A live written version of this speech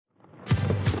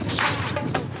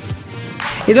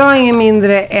Idag är ingen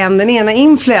mindre än den ena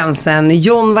influensen,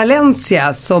 John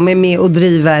Valencia, som är med och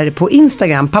driver på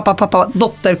Instagram,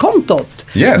 pappa-dotter-kontot.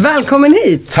 Yes. Välkommen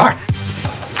hit! Tack!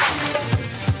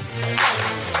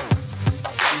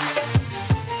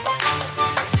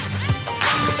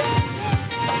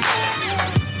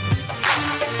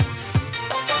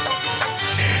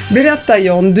 Berätta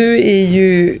John, du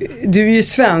är ju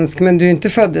svensk men du är inte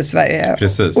född i Sverige.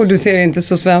 Precis. Och du ser inte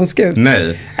så svensk ut.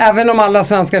 Nej. Även om alla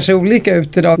svenskar ser olika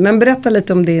ut idag. Men berätta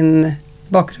lite om din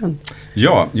bakgrund.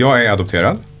 Ja, jag är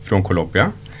adopterad från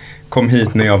Colombia. Kom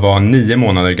hit när jag var 9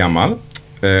 månader gammal.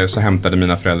 Så hämtade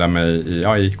mina föräldrar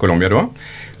mig i Colombia då.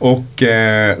 Och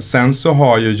sen så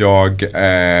har ju jag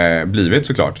blivit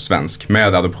såklart svensk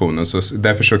med adoptionen. Så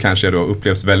därför så kanske jag då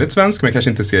upplevs väldigt svensk men kanske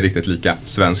inte ser riktigt lika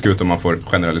svensk ut om man får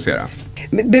generalisera.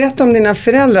 Berätta om dina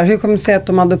föräldrar. Hur kommer det sig att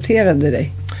de adopterade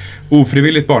dig?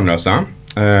 Ofrivilligt barnlösa.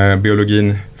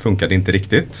 Biologin funkade inte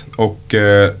riktigt. Och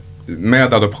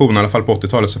med adoption, i alla fall på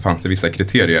 80-talet, så fanns det vissa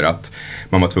kriterier att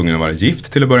man var tvungen att vara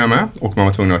gift till att börja med och man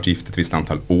var tvungen att vara gift ett visst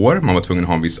antal år, man var tvungen att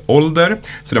ha en viss ålder,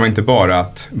 så det var inte bara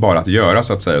att göra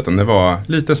så att säga, utan det var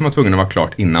lite som att tvungen att vara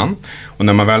klart innan. Och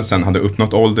när man väl sen hade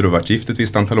uppnått ålder och varit gift ett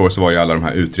visst antal år så var ju alla de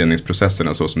här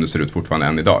utredningsprocesserna så som det ser ut fortfarande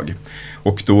än idag.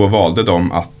 Och då valde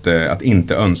de att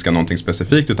inte önska någonting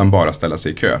specifikt utan bara ställa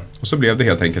sig i kö. Och så blev det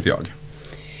helt enkelt jag.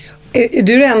 Är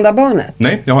du det enda barnet?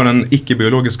 Nej, jag har en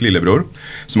icke-biologisk lillebror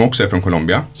som också är från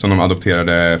Colombia, som de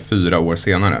adopterade 4 år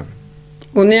senare.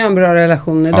 Och ni har en bra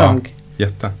relation idag? Ja,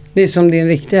 jätte. Det är som din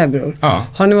riktiga bror. Ja.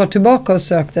 Har ni varit tillbaka och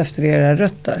sökt efter era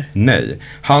rötter? Nej,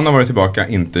 han har varit tillbaka,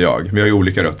 inte jag. Vi har ju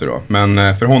olika rötter då.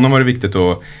 Men för honom var det viktigt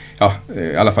att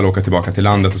i alla fall åka tillbaka till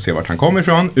landet och se vart han kommer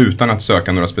ifrån utan att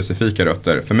söka några specifika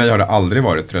rötter. För mig har det aldrig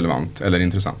varit relevant eller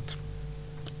intressant.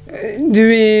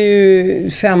 Du är ju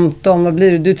 15, vad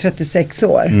blir du? Du är 36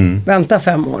 år. Vänta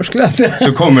 5 år skulle jag säga.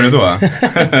 Så kommer det då?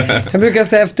 Jag brukar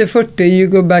säga efter 40, you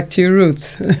go back to your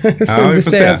roots. Som du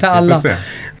säger till alla.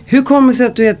 Hur kommer det sig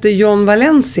att du heter John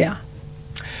Valencia?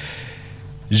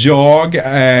 Jag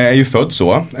är ju född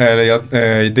så.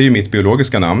 Det är ju mitt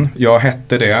biologiska namn. Jag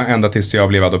hette det ända tills jag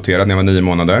blev adopterad när jag var 9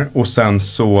 månader. Och sen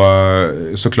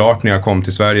såklart när jag kom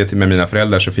till Sverige med mina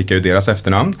föräldrar så fick jag ju deras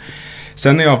efternamn.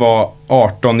 Sen när jag var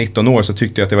 18-19 år så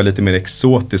tyckte jag att det var lite mer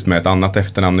exotiskt med ett annat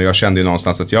efternamn. Och jag kände ju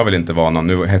någonstans att jag vill inte vara någon,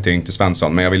 nu hette jag inte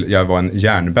Svensson, men jag var en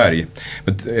Järnberg.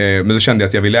 Men då kände jag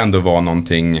att jag ville ändå vara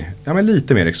någonting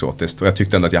lite mer exotiskt. Och jag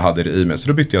tyckte ändå att jag hade det i mig, så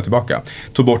då bytte jag tillbaka.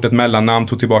 Tog bort ett mellannamn,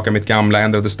 tog tillbaka mitt gamla,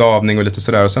 ändrade stavning och lite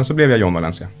sådär. Och sen så blev jag John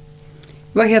Valencia.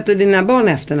 Vad heter dina barn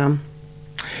efternamn?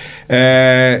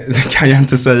 Det kan jag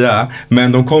inte säga,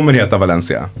 men de kommer heta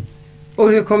Valencia. Och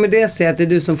hur kommer det sig att det är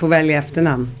du som får välja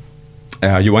efternamn?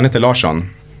 Johan heter Larsson.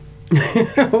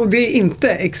 Och det är inte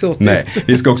exotiskt. Nej,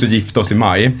 vi ska också gifta oss i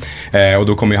maj. Och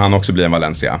då kommer ju han också bli en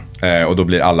Valencia. Och då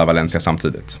blir alla Valencia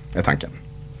samtidigt, är tanken.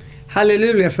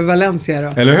 Halleluja för Valencia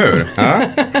då. Eller hur? Ja.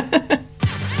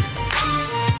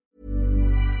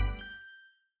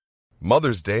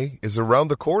 Mother's Day is around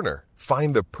the corner.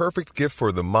 Find the perfect gift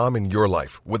for the mom in your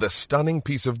life with a stunning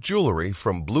piece of jewelry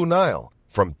from Blue Nile.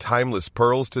 From timeless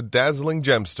pearls to dazzling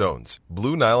gemstones,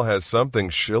 Blue Nile has something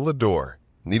she'll adore.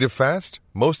 Need it fast?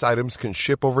 Most items can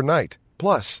ship overnight.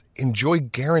 Plus, enjoy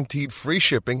guaranteed free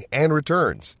shipping and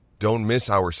returns. Don't miss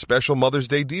our special Mother's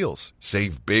Day deals.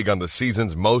 Save big on the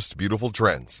season's most beautiful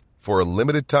trends. For a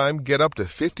limited time, get up to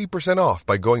 50% off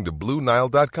by going to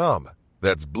BlueNile.com.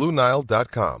 That's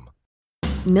BlueNile.com.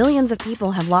 Millions of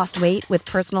people have lost weight with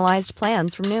personalized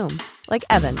plans from Noom. Like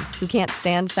Evan, who can't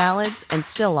stand salads and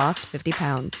still lost 50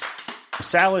 pounds.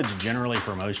 Salads generally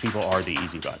for most people are the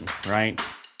easy button, right?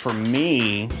 For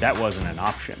me, that wasn't an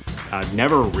option. I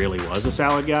never really was a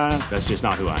salad guy. That's just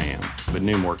not who I am. But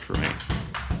Noom worked for me.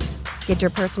 Get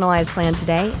your personalized plan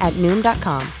today at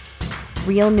Noom.com.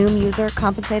 Real Noom user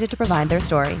compensated to provide their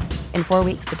story. In 4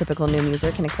 weeks, the typical Noom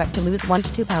user can expect to lose 1 to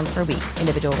 2 pounds per week.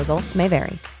 Individual results may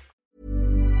vary.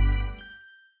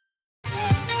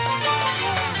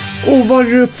 Och var är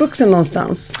du uppvuxen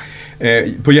någonstans?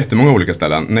 På jättemånga olika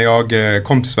ställen. När jag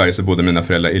kom till Sverige så bodde mina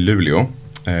föräldrar i Luleå,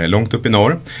 långt upp i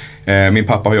norr. Min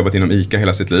pappa har jobbat inom ICA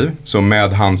hela sitt liv. Så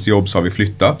med hans jobb så har vi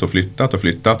flyttat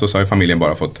och så har familjen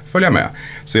bara fått följa med.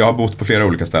 Så jag har bott på flera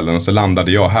olika ställen och så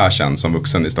landade jag här sen som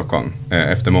vuxen i Stockholm.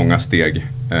 Efter många steg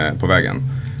på vägen.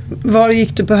 Var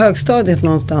gick du på högstadiet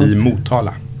någonstans? I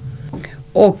Motala.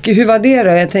 Och hur var det då?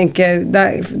 Jag tänker,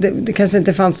 det kanske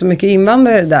inte fanns så mycket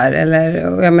invandrare där.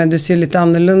 Eller, du ser lite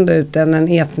annorlunda ut än en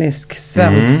etnisk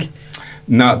svensk.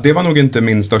 Nej, det var nog inte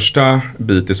min största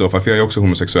bit i så fall, för jag är också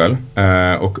homosexuell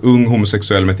och ung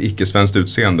homosexuell med ett icke-svenskt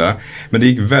utseende. Men det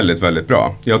gick väldigt, väldigt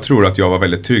bra. Jag tror att jag var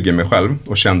väldigt trygg i mig själv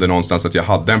och kände någonstans att jag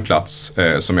hade en plats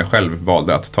som jag själv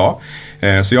valde att ta.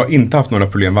 Så jag har inte haft några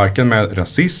problem varken med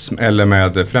rasism eller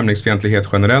med främlingsfientlighet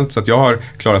generellt, så att jag har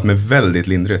klarat mig väldigt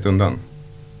lindrigt undan.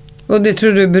 Och det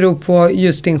tror du beror på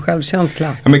just din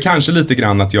självkänsla? Ja, men kanske lite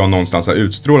grann att jag någonstans har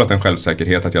utstrålat en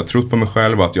självsäkerhet, att jag har trott på mig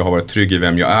själv och att jag har varit trygg i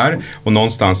vem jag är. Och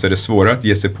någonstans är det svårare att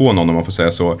ge sig på någon, om man får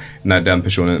säga så, när den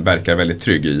personen verkar väldigt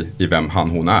trygg i vem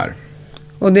hon är.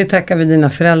 Och det tackar vi dina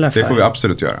föräldrar för. Det får vi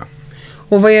absolut göra.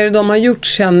 Och vad är det de har gjort,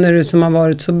 känner du, som har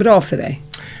varit så bra för dig?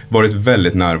 Varit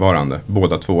väldigt närvarande,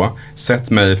 båda två.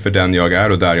 Sett mig för den jag är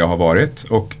och där jag har varit.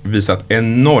 Och visat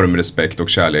enorm respekt och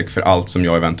kärlek för allt som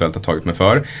jag eventuellt har tagit mig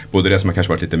för. Både det som har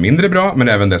kanske varit lite mindre bra, men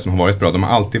även det som har varit bra. De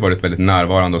har alltid varit väldigt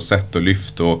närvarande och sett och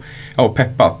lyft och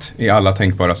peppat i alla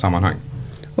tänkbara sammanhang.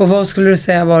 Och vad skulle du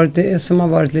säga varit det som har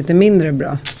varit lite mindre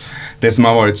bra? Det som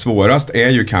har varit svårast är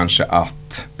ju kanske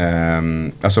att,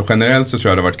 alltså generellt så tror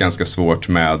jag det har varit ganska svårt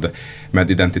med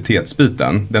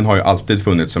identitetsbiten. Den har ju alltid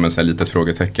funnits som en sån här litet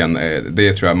frågetecken.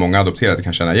 Det tror jag många adopterade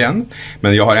kan känna igen.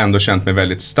 Men jag har ändå känt mig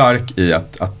väldigt stark i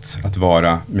att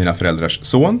vara mina föräldrars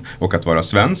son och att vara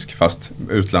svensk fast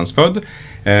utlandsfödd.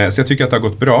 Så jag tycker att det har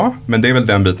gått bra, men det är väl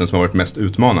den biten som har varit mest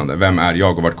utmanande. Vem är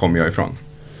jag och vart kommer jag ifrån?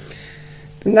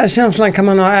 Den där känslan kan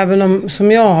man ha även om,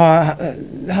 som jag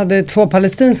hade 2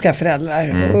 palestinska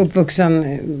föräldrar och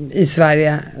uppvuxen i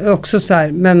Sverige. Också så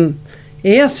här, men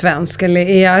är jag svensk eller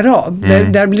är jag arab?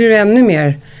 Där blir du ännu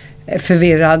mer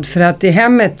förvirrad, för att i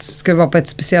hemmet ska det vara på ett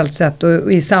speciellt sätt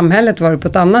och i samhället var det på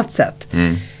ett annat sätt.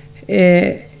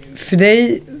 För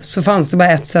dig så fanns det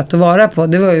bara ett sätt att vara på,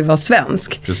 det var ju att vara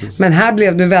svensk. Precis. Men här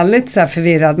blev du väldigt så här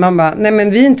förvirrad. Man bara, nej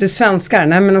men vi är inte svenskar,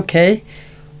 nej men okej.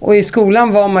 Och i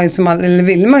skolan var man ju som alla, eller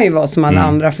vill man ju vara som alla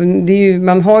andra, för det är ju,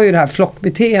 man har ju det här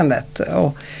flockbeteendet.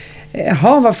 Och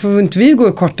varför får inte vi gå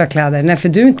i korta kläder? Nej, för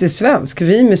du är inte svensk,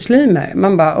 vi är muslimer.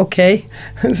 Man bara, okej.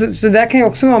 Så där kan ju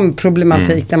också vara en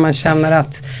problematik där man känner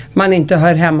att man inte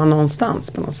hör hemma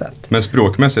någonstans på något sätt. Men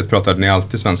språkmässigt pratade ni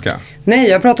alltid svenska? Nej,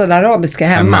 jag pratade arabiska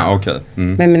hemma okay.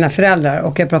 med mina föräldrar,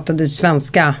 och jag pratade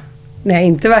svenska när jag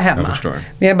inte var hemma. Jag förstår.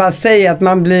 Men jag bara säger att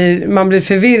man blir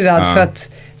förvirrad för att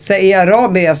så är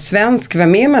arab, är jag svensk,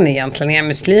 vem är man egentligen? Är jag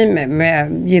muslim? Men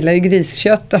jag gillar ju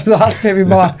griskött, alltså allt är vi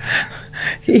bara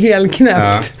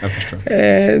helknäppt. Ja, jag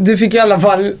förstår. Du fick i alla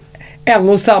fall en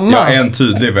och samma. Ja, en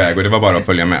tydlig väg, och det var bara att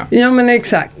följa med. Ja, men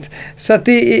exakt. Så att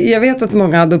jag vet att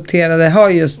många adopterade har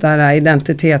just det här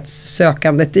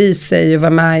identitetssökandet i sig. Och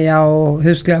vad är jag och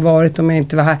hur skulle jag ha varit om jag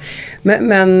inte var här?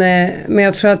 Men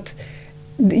jag tror att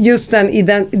just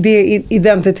det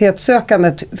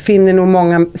identitetssökandet finner nog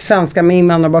många svenskar med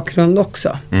invandrarbakgrund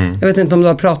också. Jag vet inte om du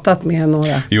har pratat med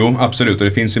några. Jo, absolut. Och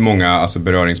det finns ju många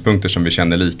beröringspunkter som vi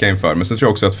känner lika inför. Men så tror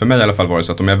jag också att för mig i alla fall var det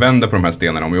så att om jag vänder på de här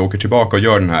stenarna, om jag åker tillbaka och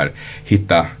gör den här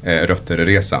hitta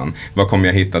rötter-resan, vad kommer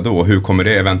jag hitta då? Hur kommer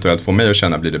det eventuellt få mig att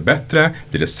känna, blir det bättre?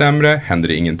 Blir det sämre? Händer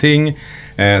det ingenting?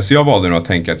 Så jag valde nog att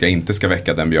tänka att jag inte ska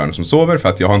väcka den björnen som sover, för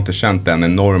att jag har inte känt den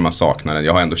enorma saknaden.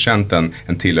 Jag har ändå känt en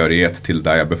tillhörighet till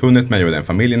där jag befunnit mig och den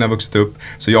familjen jag vuxit upp.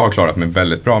 Så jag har klarat mig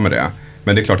väldigt bra med det.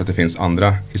 Men det är klart att det finns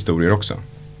andra historier också.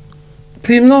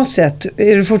 På gymnasiet,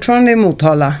 är du fortfarande i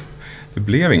Motala? Det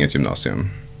blev inget gymnasium.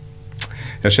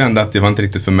 Jag kände att det var inte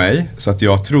riktigt för mig, så att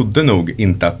jag trodde nog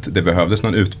inte att det behövdes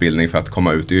någon utbildning för att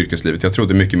komma ut i yrkeslivet. Jag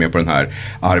trodde mycket mer på den här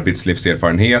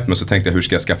arbetslivserfarenhet, men så tänkte jag, hur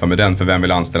ska jag skaffa mig den? För vem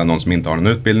vill anställa någon som inte har någon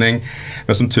utbildning?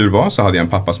 Men som tur var så hade jag en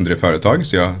pappa som drev företag,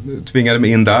 så jag tvingade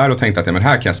mig in där och tänkte att men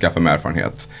här kan jag skaffa mig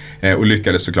erfarenhet. Och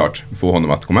lyckades såklart få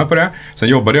honom att gå med på det. Sen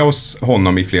jobbade jag hos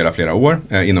honom i flera år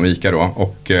inom ICA då,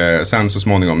 och sen så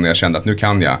småningom när jag kände att nu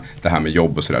kan jag det här med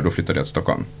jobb och sådär, då flyttade jag till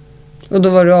Stockholm. Och då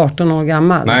var du 18 år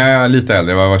gammal? Nej, jag är lite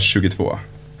äldre. Jag var 22.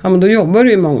 Ja, men då jobbade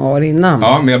du ju många år innan.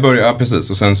 Ja, men jag började, ja, precis.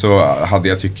 Och sen så hade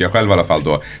jag, tycker jag själv i alla fall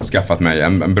då, skaffat mig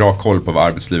en bra koll på vad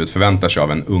arbetslivet förväntar sig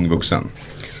av en ung vuxen.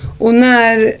 Och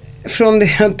när, från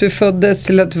det att du föddes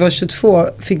till att du var 22,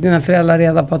 fick dina föräldrar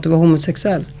reda på att du var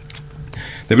homosexuell?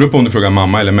 Det beror på om du frågar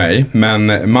mamma eller mig.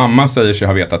 Men mamma säger sig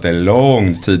ha vetat det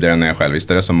långt tidigare när jag själv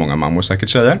visste det, som många mammor säkert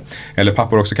säger. Eller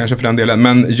pappor också kanske för den delen.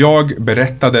 Men jag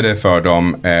berättade det för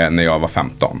dem när jag var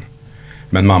 15.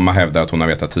 Men mamma hävdar att hon har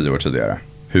vetat 10 år tidigare.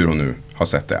 Hur hon nu har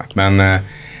sett det. Men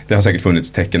det har säkert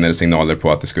funnits tecken eller signaler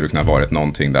på att det skulle kunna ha varit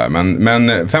någonting där.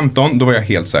 Men 15, då var jag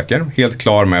helt säker. Helt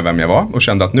klar med vem jag var. Och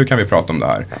kände att nu kan vi prata om det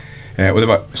här. Och det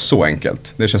var så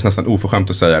enkelt. Det känns nästan oförskämt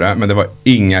att säga det. Men det var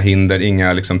inga hinder,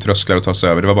 inga liksom trösklar att ta sig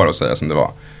över. Det var bara att säga som det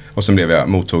var. Och så blev jag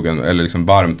mottagen, eller liksom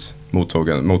varmt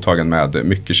mottagen med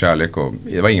mycket kärlek. Och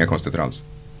det var inga konstigheter alls.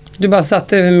 Du bara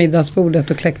satte dig vid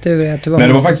middagsbordet och kläckte ur det att du var... Nej,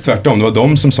 det var faktiskt tvärtom. Det var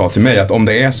de som sa till mig att om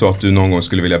det är så att du någon gång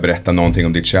skulle vilja berätta någonting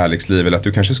om ditt kärleksliv eller att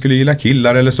du kanske skulle gilla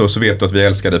killar eller så vet du att vi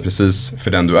älskar dig precis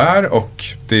för den du är och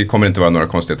det kommer inte vara några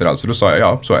konstigheter alls. Så då sa jag,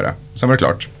 ja, så är det. Sen var det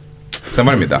klart. Sen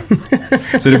var det middag.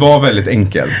 Så det var väldigt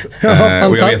enkelt.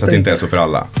 Och jag vet att det inte är så för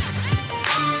alla.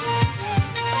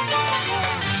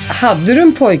 Hade du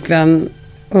en pojkvän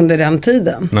under den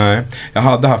tiden? Nej, jag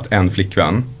hade haft en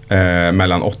flickvän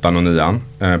mellan 8 och 9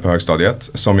 på högstadiet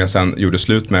som jag sen gjorde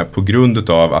slut med på grund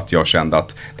av att jag kände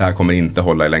att det här kommer inte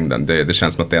hålla i längden. Det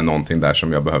känns som att det är någonting där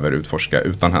som jag behöver utforska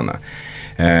utan henne.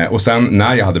 Och sen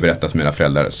när jag hade berättat för mina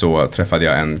föräldrar så träffade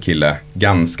jag en kille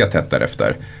ganska tätt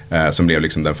därefter som blev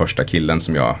liksom den första killen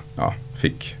som jag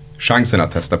fick chansen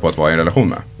att testa på att vara i en relation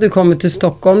med. Du kommer till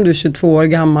Stockholm, du är 22 år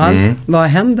gammal. Vad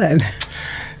händer?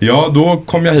 Ja, då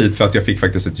kom jag hit för att jag fick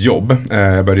faktiskt ett jobb.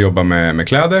 Jag började jobba med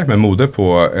kläder, med mode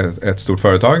på ett stort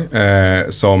företag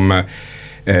som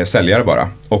säljare bara.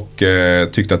 Och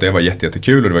tyckte att det var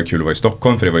jättekul och det var kul att vara i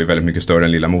Stockholm för det var ju väldigt mycket större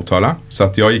än lilla Motala. Så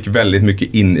att jag gick väldigt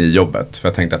mycket in i jobbet för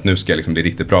jag tänkte att nu ska jag liksom bli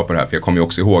riktigt bra på det här. För jag kom ju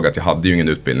också ihåg att jag hade ju ingen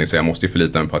utbildning så jag måste ju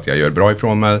förlita mig på att jag gör bra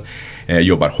ifrån mig.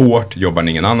 Jobbar hårt, jobbar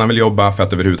när ingen annan vill jobba för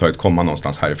att överhuvudtaget komma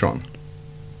någonstans härifrån.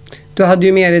 Du hade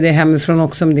ju med dig det hemifrån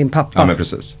också med din pappa. Ja, men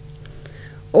precis.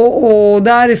 Och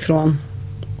därifrån?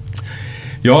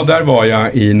 Ja, där var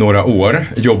jag i några år.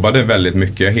 Jobbade väldigt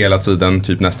mycket hela tiden,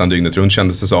 typ nästan dygnet runt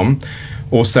kändes det som.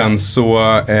 Och sen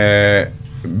så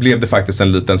blev det faktiskt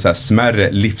en liten så här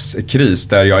smärre livskris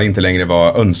där jag inte längre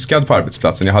var önskad på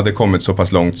arbetsplatsen. Jag hade kommit så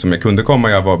pass långt som jag kunde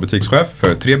komma. Jag var butikschef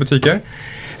för 3 butiker.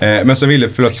 Men så ville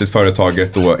plötsligt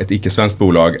företaget då, ett icke-svenskt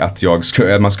bolag, att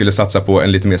man skulle satsa på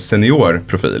en lite mer senior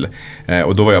profil.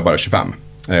 Och då var jag bara 25.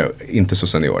 Inte så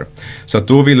senior. Så att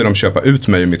då ville de köpa ut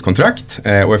mig ur mitt kontrakt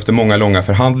och efter många långa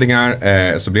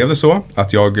förhandlingar så blev det så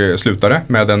att jag slutade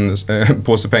med en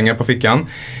påse pengar på fickan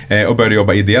och började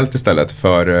jobba ideellt istället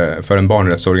för en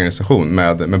barnrättsorganisation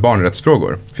med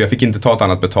barnrättsfrågor. För jag fick inte ta ett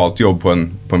annat betalt jobb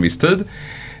på en viss tid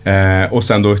och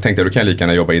sen då tänkte jag då kan jag lika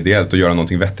gärna jobba ideellt och göra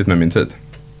någonting vettigt med min tid.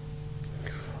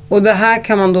 Och det här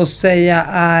kan man då säga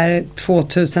är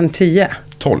 2010?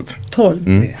 12.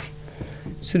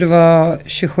 Så du var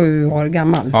 27 år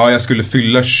gammal? Ja, jag skulle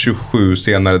fylla 27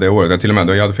 senare det året. Till och med,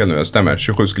 jag hade fel nu, jag stämmer.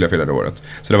 27 skulle jag fylla det året.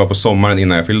 Så det var på sommaren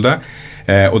innan jag fyllde.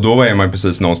 Och då var man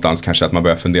precis någonstans kanske att man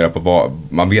börjar fundera på vad,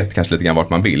 man vet kanske lite grann vart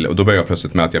man vill. Och då började jag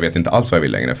plötsligt med att jag vet inte alls vad jag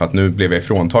vill längre. För att nu blev jag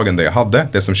ifråntagen det jag hade.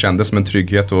 Det som kändes som en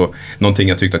trygghet och någonting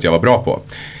jag tyckte att jag var bra på.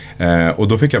 Och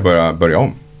då fick jag börja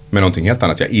om med någonting helt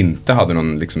annat jag inte hade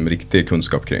någon liksom riktig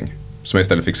kunskap kring. Som jag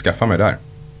istället fick skaffa mig där.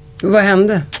 Vad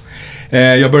hände?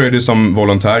 Jag började som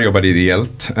volontär, jobbade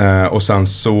ideellt och sen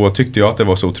så tyckte jag att det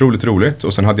var så otroligt roligt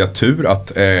och sen hade jag tur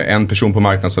att en person på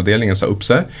marknadsavdelningen sa upp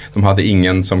sig. De hade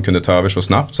ingen som kunde ta över så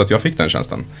snabbt så att jag fick den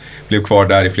tjänsten. Blev kvar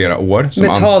där i flera år som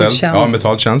anställd. Ja,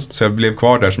 betald tjänst. Så jag blev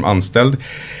kvar där som anställd.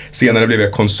 Senare blev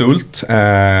jag konsult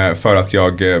för att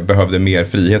jag behövde mer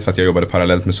frihet för att jag jobbade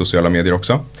parallellt med sociala medier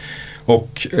också.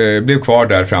 Och blev kvar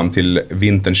där fram till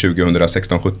vintern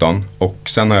 2016-17 och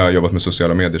sen har jag jobbat med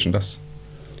sociala medier sedan dess.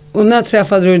 Och när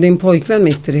träffade du din pojkvän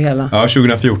mitt i det hela? Ja,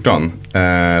 2014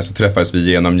 så träffades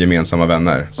vi genom gemensamma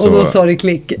vänner. Så och då sa det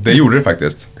klick? Det gjorde det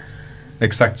faktiskt.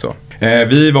 Exakt så.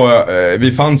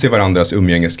 Vi fanns i varandras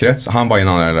umgängeskrets. Han var i en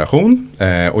annan relation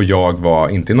och jag var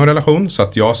inte i någon relation. Så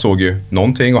att jag såg ju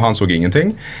någonting och han såg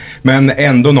ingenting. Men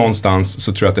ändå någonstans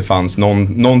så tror jag att det fanns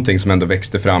någonting som ändå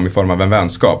växte fram i form av en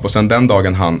vänskap. Och sen den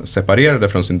dagen han separerade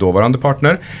från sin dåvarande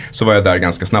partner så var jag där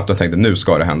ganska snabbt och tänkte nu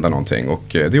ska det hända någonting. Och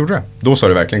det gjorde det. Då sa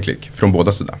det verkligen klick från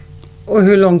båda sidor. Och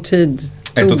hur lång tid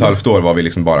tog 1,5 år var vi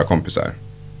liksom bara kompisar.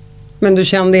 Men du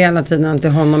kände hela tiden att det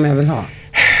är honom jag vill ha?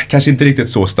 Kanske inte riktigt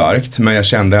så starkt, men jag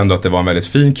kände ändå att det var en väldigt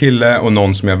fin kille och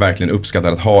någon som jag verkligen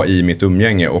uppskattade att ha i mitt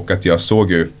umgänge och att jag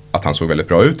såg ju att han såg väldigt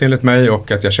bra ut enligt mig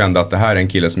och att jag kände att det här är en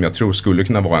kille som jag tror skulle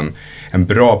kunna vara en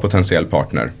bra potentiell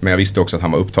partner. Men jag visste också att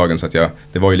han var upptagen så att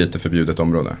det var ju lite förbjudet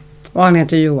område. Och han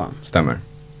heter Johan? Stämmer.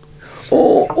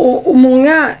 Och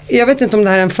många, jag vet inte om det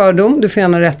här är en fördom, du får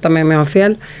gärna rätta mig om jag har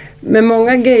fel, men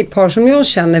många gaypar som jag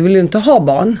känner vill ju inte ha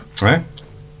barn. Nej.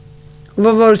 Och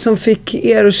vad var det som fick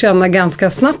er att känna ganska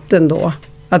snabbt ändå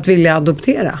att vilja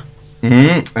adoptera?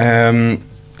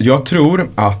 Jag tror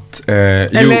att...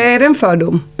 Eller är det en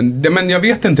fördom? Men jag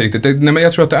vet inte riktigt. Men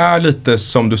jag tror att det är lite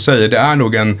som du säger. Det är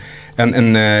nog en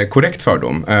korrekt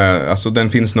fördom. Alltså den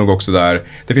finns nog också där.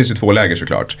 Det finns ju 2 läger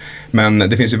såklart. Men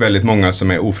det finns ju väldigt många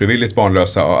som är ofrivilligt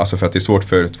barnlösa. Alltså för att det är svårt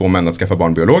för 2 män att skaffa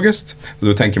barn biologiskt. Och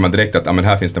då tänker man direkt att men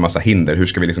här finns det en massa hinder. Hur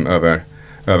ska vi liksom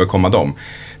överkomma dem.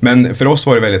 Men för oss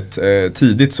var det väldigt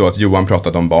tidigt så att Johan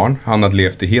pratade om barn. Han hade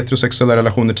levt i heterosexuella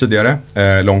relationer tidigare,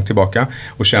 långt tillbaka,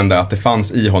 och kände att det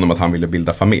fanns i honom att han ville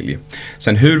bilda familj.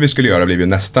 Sen hur vi skulle göra blev ju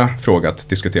nästa fråga att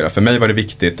diskutera. För mig var det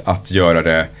viktigt att göra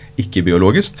det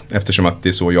icke-biologiskt, eftersom att det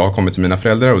är så jag har kommit till mina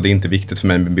föräldrar och det är inte viktigt för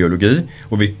mig med biologi.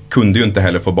 Och vi kunde ju inte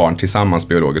heller få barn tillsammans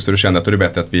biologiskt, så då kände jag att det är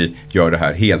bättre att vi gör det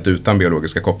här helt utan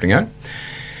biologiska kopplingar.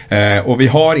 Och vi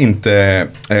har inte,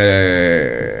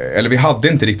 eller vi hade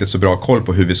inte riktigt så bra koll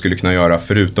på hur vi skulle kunna göra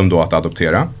förutom då att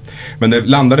adoptera. Men det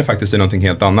landade faktiskt i någonting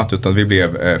helt annat, utan vi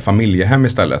blev familjehem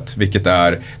istället. Vilket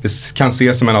det kan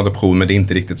ses som en adoption, men det är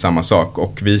inte riktigt samma sak.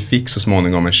 Och vi fick så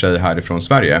småningom en tjej härifrån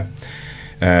Sverige,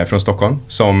 från Stockholm,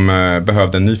 som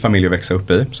behövde en ny familj att växa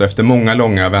upp i. Så efter många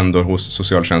långa vändor hos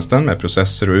socialtjänsten med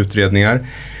processer och utredningar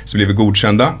så blev vi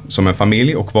godkända som en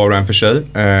familj och var och en för sig.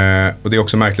 Och det är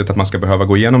också märkligt att man ska behöva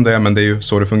gå igenom det, men det är ju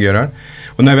så det fungerar.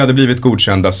 Och när vi hade blivit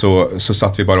godkända så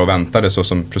satt vi bara och väntade, så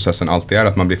som processen alltid är,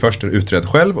 att man blir först utredd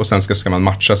själv och sen ska man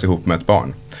matchas ihop med ett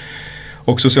barn.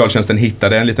 Och socialtjänsten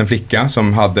hittade en liten flicka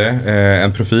som hade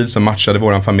en profil som matchade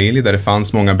våran familj, där det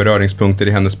fanns många beröringspunkter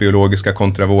i hennes biologiska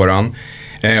kontra våran.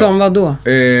 Som vad då?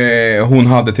 Hon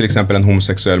hade till exempel en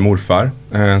homosexuell morfar.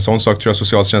 En sån sak tror jag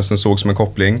socialtjänsten såg som en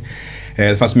koppling.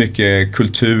 Det fanns mycket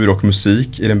kultur och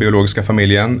musik i den biologiska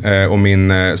familjen. Och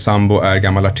min sambo är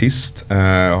gammal artist.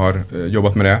 Har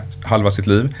jobbat med det halva sitt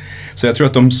liv. Så jag tror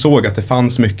att de såg att det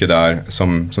fanns mycket där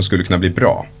som skulle kunna bli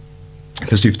bra.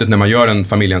 För syftet när man gör en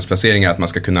familjehemsplacering är att man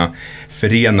ska kunna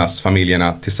förenas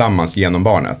familjerna tillsammans genom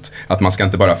barnet. Att man ska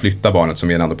inte bara flytta barnet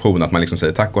som i en adoption, att man liksom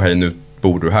säger tack och hej, nu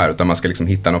bor du här. Utan man ska liksom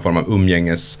hitta någon form av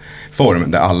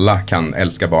umgängesform där alla kan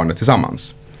älska barnet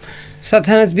tillsammans. Så att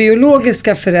hennes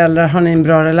biologiska föräldrar har ni en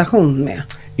bra relation med?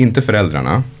 Inte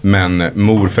föräldrarna, men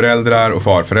morföräldrar och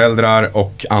farföräldrar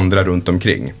och andra runt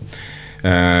omkring.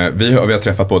 Vi har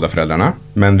träffat båda föräldrarna,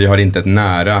 men vi har inte ett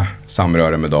nära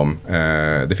samröre med dem.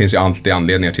 Det finns ju alltid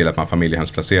anledningar till att man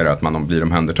familjehemsplacerar, att man blir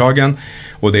omhändertagen.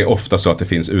 Och det är ofta så att det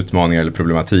finns utmaningar eller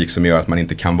problematik som gör att man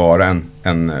inte kan vara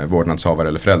en vårdnadshavare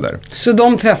eller förälder. Så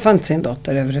de träffar inte sin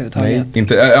dotter överhuvudtaget? Nej,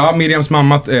 inte. Ja, Miriams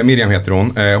mamma, Miriam heter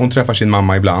hon. Hon träffar sin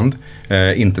mamma ibland,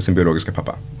 inte sin biologiska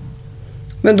pappa.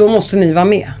 Men då måste ni vara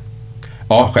med?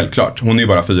 Ja, självklart. Hon är ju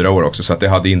bara 4 år också, så att det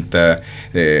hade inte...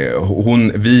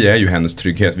 vi är ju hennes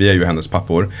trygghet, vi är ju hennes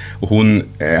pappor. Och hon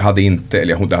hade inte,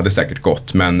 eller det hade säkert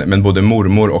gått, men både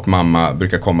mormor och mamma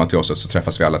brukar komma till oss och så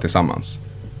träffas vi alla tillsammans.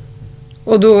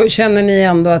 Och då känner ni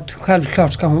ändå att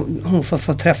självklart ska hon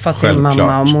få träffa sin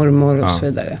mamma och mormor och så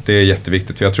vidare? Det är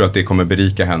jätteviktigt, för jag tror att det kommer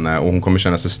berika henne och hon kommer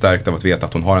känna sig stärkt av att veta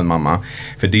att hon har en mamma.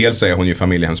 För dels är hon ju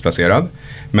familjehemsplacerad,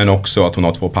 men också att hon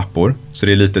har 2 pappor. Så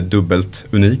det är lite dubbelt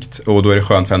unikt, och då är det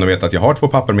skönt för henne att veta att jag har 2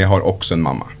 pappor, men jag har också en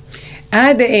mamma.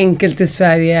 Är det enkelt i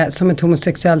Sverige som ett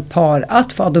homosexuellt par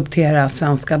att få adoptera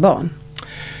svenska barn?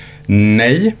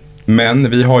 Nej. Men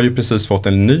vi har ju precis fått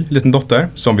en ny liten dotter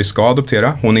som vi ska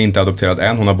adoptera. Hon är inte adopterad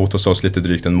än, hon har bott hos oss lite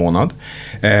drygt en månad.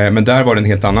 Men där var det en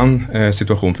helt annan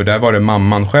situation, för där var det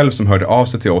mamman själv som hörde av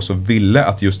sig till oss och ville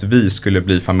att just vi skulle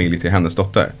bli familj till hennes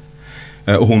dotter.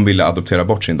 Och hon ville adoptera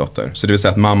bort sin dotter. Så det vill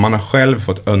säga att mamman har själv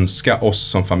fått önska oss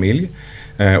som familj,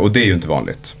 och det är ju inte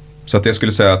vanligt. Så att jag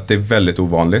skulle säga att det är väldigt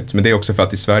ovanligt. Men det är också för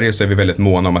att i Sverige så är vi väldigt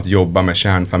måna om att jobba med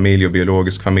kärnfamilj och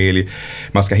biologisk familj.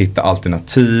 Man ska hitta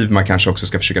alternativ. Man kanske också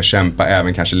ska försöka kämpa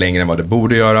även kanske längre än vad det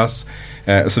borde göras.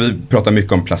 Så vi pratar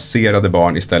mycket om placerade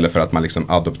barn istället för att man liksom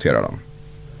adopterar dem.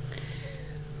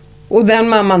 Och den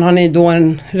mamman har ni då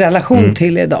en relation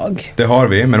till idag? Det har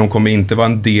vi, men hon kommer inte vara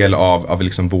en del av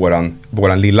liksom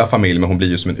våran lilla familj. Men hon blir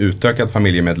ju som en utökad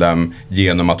familjemedlem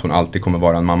genom att hon alltid kommer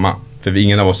vara en mamma. För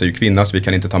ingen av oss är ju kvinna, så vi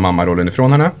kan inte ta mammarollen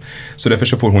ifrån henne. Så därför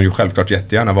så får hon ju självklart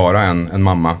jättegärna vara en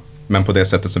mamma. Men på det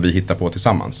sättet som vi hittar på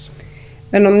tillsammans.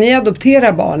 Men om ni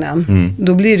adopterar barnen,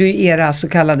 då blir det ju era så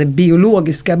kallade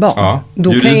biologiska barn. Ja,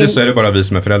 då juridiskt så är det bara vi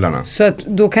som är föräldrarna. Så att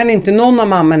då kan inte någon av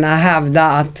mammorna hävda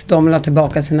att de vill ha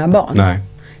tillbaka sina barn. Nej.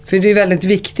 För det är väldigt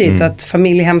viktigt att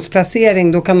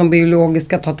familjehemsplacering, då kan de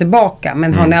biologiska ta tillbaka.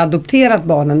 Men har ni adopterat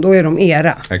barnen, då är de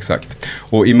era. Exakt.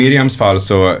 Och i Miriams fall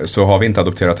så har vi inte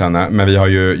adopterat henne. Men vi har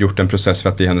ju gjort en process för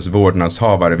att bli hennes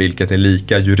vårdnadshavare. Vilket är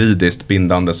lika juridiskt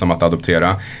bindande som att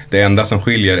adoptera. Det enda som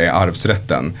skiljer är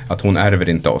arvsrätten. Att hon ärver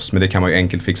inte oss. Men det kan man ju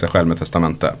enkelt fixa själv med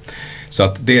testamente. Så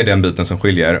att det är den biten som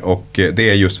skiljer. Och det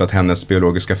är just för att hennes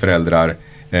biologiska föräldrar...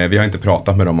 Vi har inte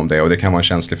pratat med dem om det, och det kan vara en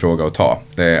känslig fråga att ta.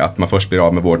 Det är att man först blir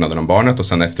av med vårdnaden om barnet och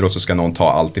sen efteråt så ska någon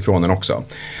ta allt ifrån den också.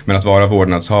 Men att vara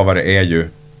vårdnadshavare är ju...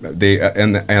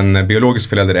 En biologisk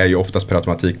förälder är ju oftast per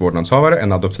automatik vårdnadshavare,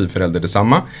 en adoptivförälder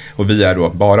detsamma. Och vi är då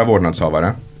bara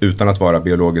vårdnadshavare utan att vara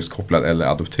biologiskt kopplad eller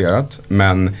adopterad.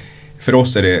 Men För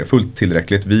oss är det fullt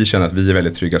tillräckligt. Vi känner att vi är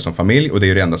väldigt trygga som familj och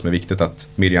det är det enda som är viktigt, att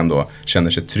Miriam då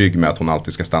känner sig trygg med att hon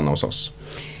alltid ska stanna hos oss.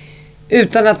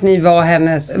 Utan att ni var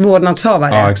hennes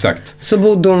vårdnadshavare. Ja, exakt. Så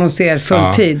bodde hon hos er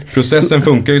fulltid. Ja, processen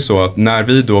funkar ju så att när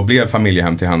vi då blev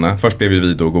familjehem till henne, först blev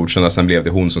vi då godkända, sen blev det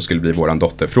hon som skulle bli våran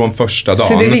dotter från första dagen.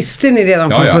 Så det visste ni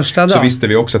redan från första dagen? Så visste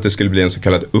vi också att det skulle bli en så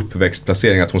kallad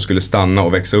uppväxtplacering, att hon skulle stanna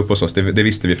och växa upp hos oss. Det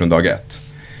visste vi från dag ett.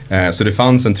 Så det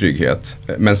fanns en trygghet.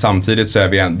 Men samtidigt så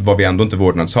var vi ändå inte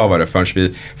vårdnadshavare förrän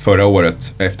vi förra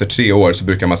året, efter 3 år så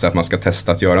brukar man säga att man ska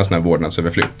testa att göra en sån här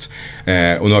vårdnadsöverflytt.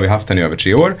 Och nu har vi haft henne i över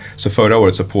 3 år. Så förra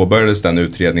året så påbörjades den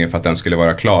utredningen för att den skulle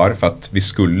vara klar, för att vi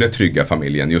skulle trygga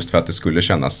familjen, just för att det skulle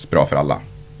kännas bra för alla.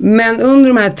 Men under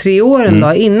de här 3 åren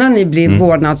då, innan ni blir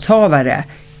vårdnadshavare,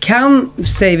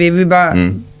 säger vi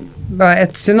bara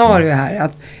ett scenario här,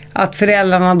 att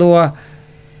föräldrarna då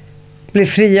blir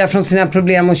fria från sina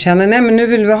problem och känner, nej men nu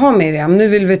vill vi ha Miriam, nu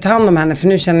vill vi ta hand om henne, för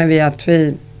nu känner vi att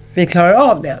vi klarar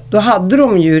av det. Då hade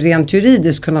de ju rent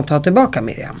juridiskt kunnat ta tillbaka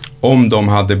Miriam. Om de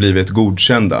hade blivit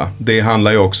godkända. Det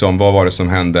handlar ju också om vad var det som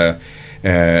hände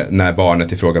när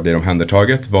barnet i fråga blir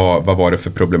omhändertaget. Vad var det för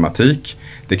problematik?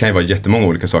 Det kan ju vara jättemånga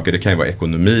olika saker. Det kan ju vara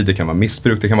ekonomi, det kan vara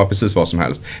missbruk, det kan vara precis vad som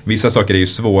helst. Vissa saker är ju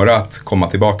svåra att komma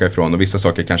tillbaka ifrån och vissa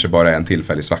saker kanske bara är en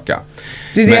tillfällig svacka.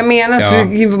 Det är det jag menar, så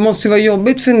det måste ju vara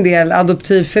jobbigt för en del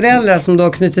adoptivföräldrar som då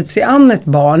har knutit sig an ett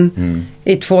barn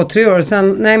i 2-3 år.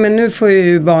 Sen, nej men nu får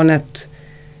ju barnet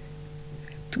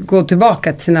gå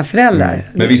tillbaka till sina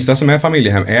föräldrar. Men vissa som är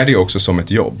familjehem är det ju också som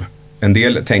ett jobb. En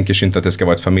del tänker sig inte att det ska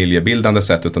vara ett familjebildande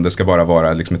sätt, utan det ska bara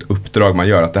vara liksom ett uppdrag man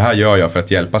gör. Att det här gör jag för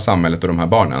att hjälpa samhället och de här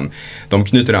barnen. De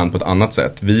knyter an på ett annat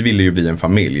sätt. Vi ville ju bli en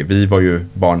familj. Vi var ju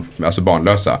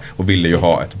barnlösa och ville ju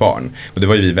ha ett barn. Och det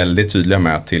var ju vi väldigt tydliga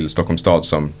med till Stockholms stad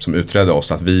som utredde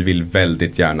oss, att vi vill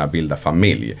väldigt gärna bilda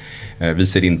familj. Vi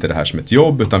ser inte det här som ett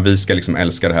jobb, utan vi ska liksom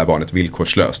älska det här barnet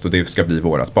villkorslöst och det ska bli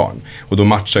vårat barn. Och då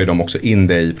matchar ju de också in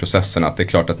det i processen, att det är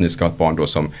klart att ni ska ha ett barn då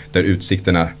där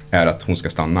utsikterna är att hon ska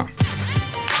stanna.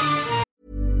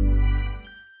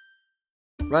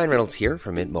 Ryan Reynolds here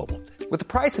from Mint Mobile. With the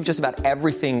price of just about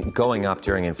everything going up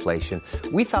during inflation,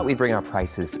 we thought we'd bring our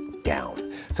prices down.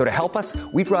 So to help us,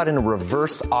 we brought in a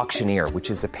reverse auctioneer, which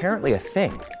is apparently a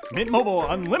thing. Mint Mobile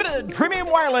Unlimited Premium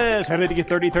Wireless. How to get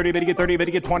 30, 30, bit to get 30, bit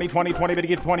to get 20, 20, 20, bit to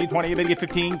get 20, 20, bit to get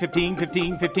 15, 15,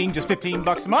 15, 15, just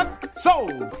 $15 a month?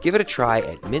 Sold! Give it a try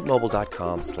at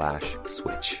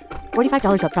mintmobile.com/switch.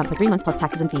 $45 up front for 3 months plus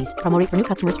taxes and fees. Promo rate for new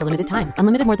customers for limited time.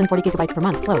 Unlimited more than 40 gigabytes per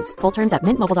month. Slows full terms at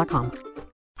mintmobile.com.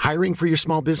 Hiring for your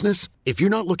small business? If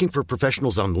you're not looking for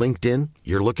professionals on LinkedIn,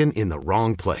 you're looking in the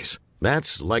wrong place.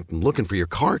 That's like looking for your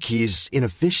car keys in a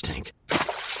fish tank.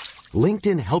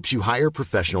 LinkedIn helps you hire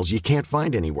professionals you can't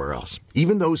find anywhere else,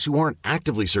 even those who aren't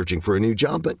actively searching for a new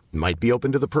job but might be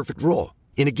open to the perfect role.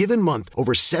 In a given month,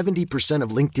 over 70%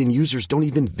 of LinkedIn users don't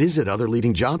even visit other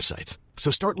leading job sites.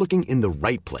 So start looking in the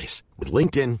right place. With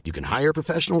LinkedIn, you can hire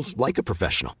professionals like a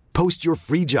professional. Post your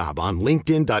free job on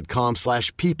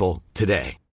linkedin.com/people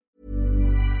today.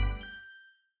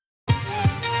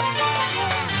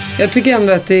 Jag tycker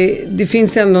ändå att det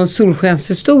finns ändå en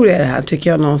solskenshistoria i det här, tycker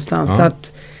jag någonstans. Ja.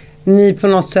 Att ni på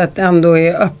något sätt ändå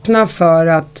är öppna för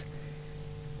att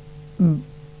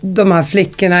de här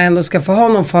flickorna ändå ska få ha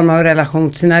någon form av relation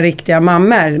till sina riktiga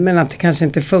mammor, men att det kanske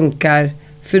inte funkar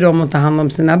för dem att ta hand om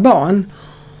sina barn.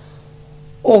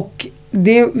 Och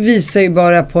det visar ju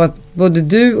bara på att både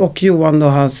du och Johan då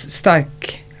har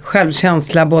stark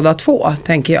självkänsla båda två,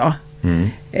 tänker jag.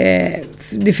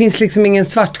 Det finns liksom ingen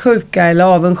svartsjuka eller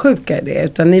avundsjuka i det,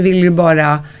 utan ni vill ju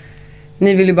bara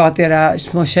att era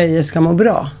små tjejer ska må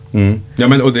bra. Ja,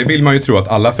 men och det vill man ju tro att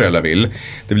alla föräldrar vill.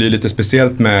 Det blir lite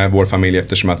speciellt med vår familj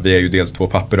eftersom att vi är ju dels 2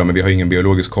 pappor då, men vi har ingen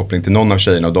biologisk koppling till någon av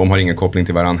tjejerna och de har ingen koppling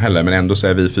till varandra heller, men ändå så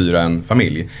är vi 4 en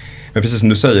familj. Men precis som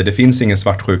du säger, det finns ingen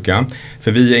svartsjuka,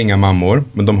 för vi är inga mammor,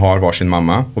 men de har varsin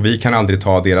mamma och vi kan aldrig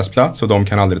ta deras plats och de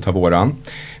kan aldrig ta våran.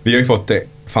 Vi har ju fått det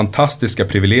fantastiska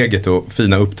privilegiet och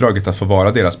fina uppdraget att få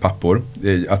vara deras pappor.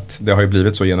 Att det har ju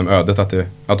blivit så genom ödet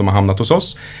att de har hamnat hos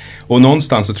oss. Och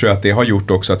någonstans så tror jag att det har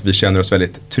gjort också att vi känner oss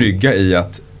väldigt trygga i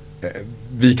att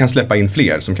vi kan släppa in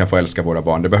fler som kan få älska våra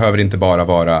barn. Det behöver inte bara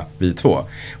vara vi 2.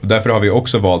 Och därför har vi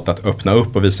också valt att öppna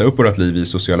upp och visa upp vårt liv i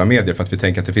sociala medier, för att vi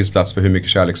tänker att det finns plats för hur mycket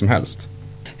kärlek som helst.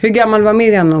 Hur gammal var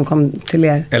Miriam när hon kom till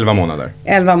er? 11 månader.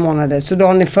 11 månader, så då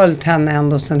har ni följt henne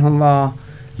ändå sedan hon var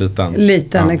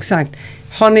liten, ja. Exakt.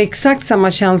 Har ni exakt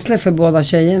samma känslor för båda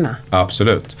tjejerna?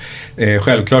 Absolut.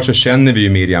 Självklart så känner vi ju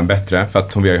Miriam bättre, för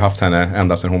att vi har ju haft henne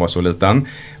ända sedan hon var så liten.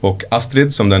 Och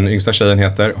Astrid, som den yngsta tjejen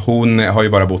heter, hon har ju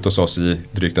bara bott hos oss i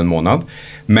drygt en månad.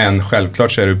 Men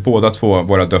självklart så är det båda 2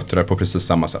 våra döttrar på precis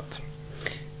samma sätt.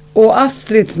 Och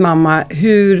Astrids mamma,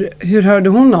 hur hörde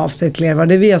hon av sig till er? Var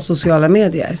det via sociala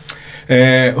medier?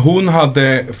 Hon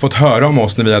hade fått höra om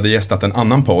oss när vi hade gästat en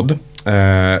annan podd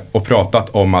och pratat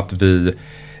om att vi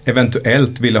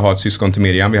eventuellt ville ha ett syskon till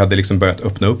Miriam. Vi hade liksom börjat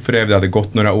öppna upp för det. Det hade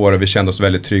gått några år och vi kände oss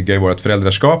väldigt trygga i vårt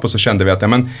föräldraskap. Och så kände vi att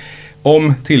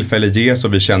om tillfälle ges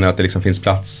och vi känner att det liksom finns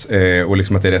plats och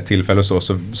liksom att det är rätt tillfälle och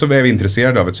så är vi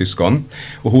intresserade av ett syskon.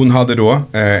 Och hon hade då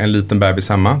en liten bebis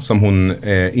hemma som hon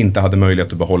inte hade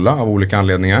möjlighet att behålla av olika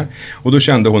anledningar. Och då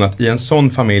kände hon att i en sån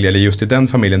familj, eller just i den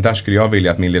familjen, där skulle jag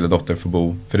vilja att min lilla dotter får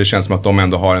bo. För det känns som att de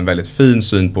ändå har en väldigt fin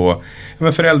syn på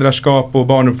föräldraskap och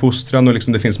barnuppfostran och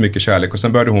liksom det finns mycket kärlek. Och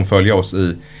sen började hon följa oss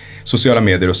i sociala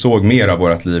medier och såg mer av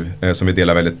vårt liv som vi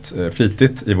delar väldigt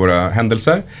flitigt i våra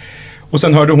händelser. Och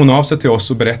sen hörde hon av sig till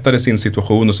oss och berättade sin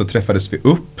situation och så träffades vi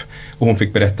upp. Och hon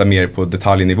fick berätta mer på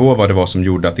detaljnivå vad det var som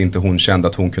gjorde att inte hon kände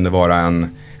att hon kunde vara en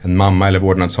mamma eller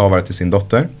vårdnadshavare till sin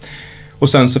dotter. Och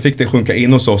sen så fick det sjunka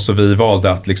in hos oss och vi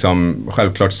valde att liksom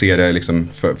självklart se det liksom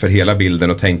för hela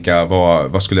bilden och tänka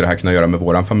vad skulle det här kunna göra med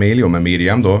våran familj och med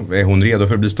Miriam då. Är hon redo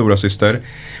för att bli stora syster?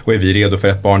 Och är vi redo för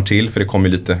ett barn till? För det kom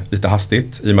ju lite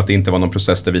hastigt i och med att det inte var någon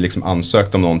process där vi liksom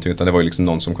ansökte om någonting utan det var ju liksom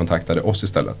någon som kontaktade oss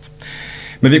istället.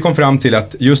 Men vi kom fram till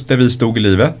att just där vi stod i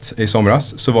livet i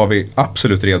somras så var vi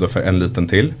absolut redo för en liten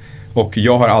till. Och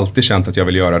jag har alltid känt att jag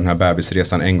vill göra den här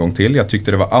bebisresan en gång till. Jag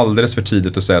tyckte det var alldeles för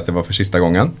tidigt att säga att det var för sista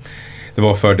gången. Det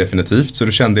var för definitivt. Så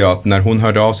då kände jag att när hon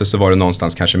hörde av sig så var det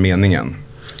någonstans kanske meningen.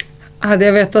 Hade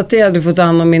jag vetat det hade du fått ta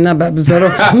hand om mina bebisar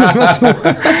också.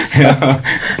 Ja.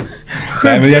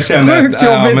 Nej, men jag känner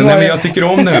att men jag tycker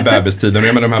om den här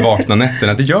bebistiden och de här vakna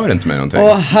nätterna, det gör inte mig någonting.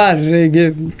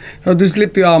 Herregud. Ja, du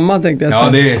slipper ju amma tänkte jag säga.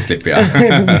 Ja, det slipper jag.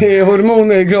 Det är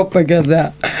hormoner i kroppen kan jag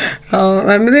säga. Ja,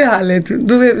 men det är härligt.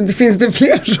 Då finns det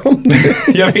fler som du.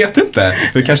 Jag vet inte.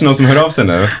 Det är kanske någon som hör av sig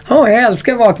nu. Ja, jag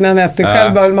älskar vakna nätter.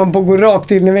 Själv börjar man på att gå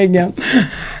rakt in i väggen.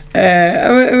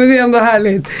 Men det är ändå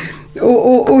härligt.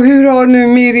 Och hur har nu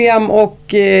Miriam och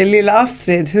lilla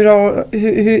Astrid, hur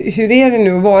är det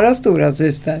nu att vara stora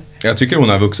syster? Jag tycker hon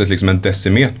har vuxit liksom en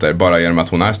decimeter bara genom att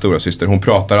hon är stora syster. Hon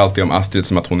pratar alltid om Astrid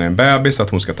som att hon är en bebis, att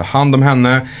hon ska ta hand om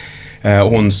henne. Och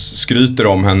hon skryter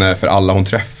om henne för alla hon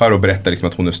träffar och berättar liksom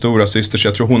att hon är stora syster. Så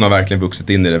jag tror hon har verkligen vuxit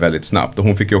in i det väldigt snabbt. Och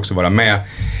hon fick ju också vara med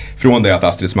från det att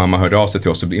Astrids mamma hörde av sig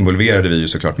till oss. Så involverade vi ju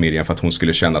såklart Miriam för att hon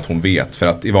skulle känna att hon vet. För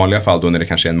att i vanliga fall då när det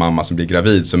kanske är en mamma som blir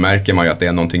gravid så märker man ju att det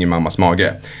är någonting i mammas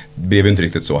mage. Det blev ju inte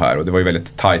riktigt så här och det var ju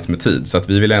väldigt tajt med tid. Så att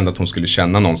vi ville ändå att hon skulle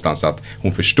känna någonstans att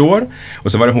hon förstår.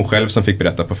 Och så var det hon själv som fick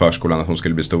berätta på förskolan att hon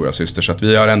skulle bli stora syster. Så att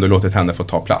vi har ändå låtit henne få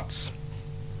ta plats.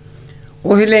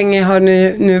 Och hur länge har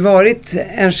ni nu varit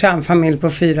en kärnfamilj på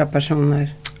 4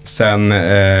 personer? Sen,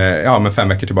 men 5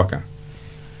 veckor tillbaka.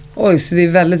 Oj, så det är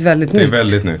väldigt, väldigt nytt. Det är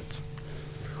väldigt nytt.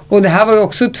 Och det här var ju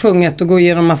också tvunget att gå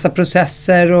igenom massa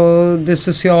processer och det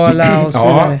sociala och så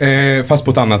vidare. Ja, fast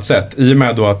på ett annat sätt. I och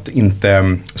med då att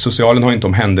socialen har inte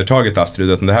omhändertagit Astrid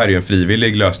utan det här är ju en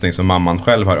frivillig lösning som mamman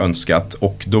själv har önskat.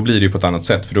 Och då blir det ju på ett annat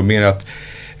sätt. För då mer att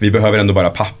vi behöver ändå bara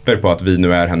papper på att vi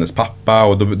nu är hennes pappa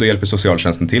och då hjälper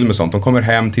socialtjänsten till med sånt. De kommer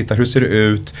hem, tittar hur ser det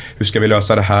ut, hur ska vi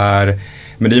lösa det här.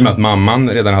 Men i och med att mamman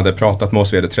redan hade pratat med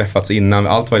oss, vi hade träffats innan,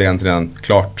 allt var egentligen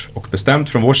klart och bestämt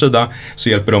från vår sida, så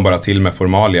hjälper de bara till med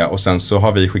formalia och sen så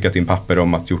har vi skickat in papper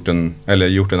om att gjort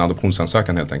en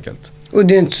adoptionsansökan helt enkelt. Och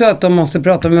det är inte så att de måste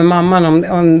prata med mamman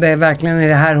om det verkligen är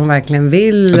det här hon verkligen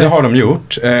vill? Det har de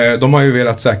gjort. De har ju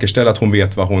velat säkerställa att hon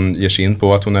vet vad hon ger sig in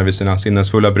på, att hon är vid sina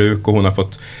sinnens fulla bruk och hon har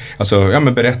fått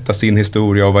berätta sin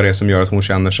historia och vad det är som gör att hon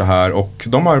känner så här. Och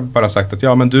de har bara sagt att du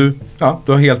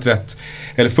har helt rätt,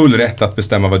 eller full rätt att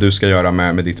bestämma vad du ska göra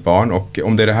med ditt barn. Och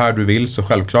om det är det här du vill så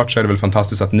självklart så är det väl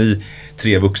fantastiskt att ni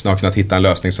 3 vuxna har kunnat hitta en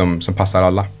lösning som passar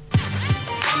alla.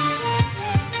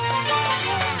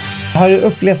 Har du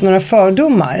upplevt några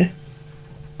fördomar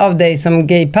av dig som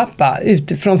gaypappa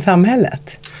utifrån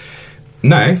samhället?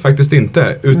 Nej, faktiskt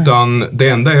inte. Utan det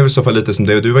enda är väl så fall lite som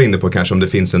det du var inne på kanske, om det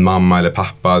finns en mamma eller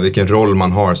pappa, vilken roll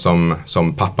man har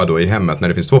som pappa då i hemmet när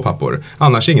det finns 2 pappor.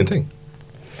 Annars ingenting.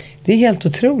 Det är helt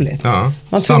otroligt.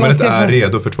 Ja, samhället är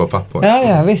redo för 2 pappor.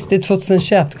 Ja, visst, det är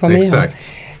 2021, kom igen. Exakt.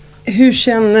 Hur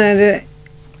känner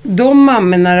de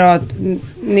mammorna då, att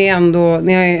ni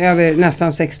har över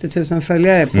nästan 60 000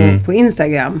 följare på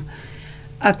Instagram,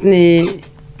 att ni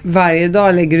varje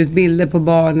dag lägger ut bilder på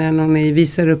barnen och ni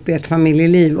visar upp ert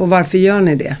familjeliv, och varför gör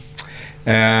ni det?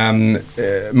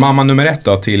 Mamma nummer 1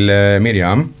 då till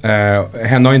Miriam,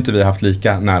 henne har inte vi haft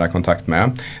lika nära kontakt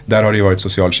med. Där har det ju varit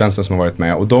socialtjänsten som har varit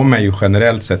med, och de är ju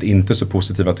generellt sett inte så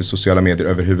positiva till sociala medier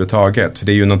överhuvudtaget. För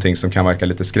det är ju någonting som kan verka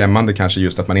lite skrämmande kanske,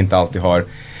 just att man inte alltid har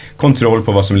kontroll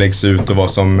på vad som läggs ut och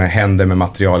vad som händer med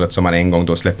materialet som man en gång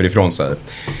då släpper ifrån sig.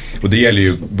 Och det gäller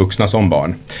ju vuxna som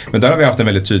barn. Men där har vi haft en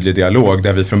väldigt tydlig dialog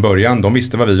där vi från början, de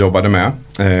visste vad vi jobbade med.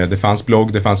 Det fanns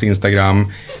blogg, det fanns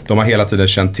Instagram. De har hela tiden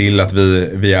känt till att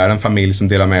vi är en familj som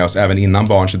delar med oss. Även innan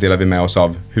barn så delar vi med oss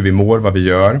av hur vi mår, vad vi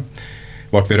gör,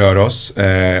 vart vi rör oss.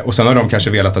 Och sen har de kanske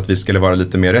velat att vi skulle vara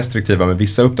lite mer restriktiva med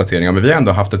vissa uppdateringar. Men vi har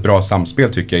ändå haft ett bra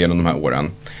samspel tycker jag genom de här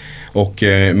åren. Och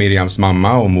Miriams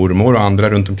mamma och mormor och andra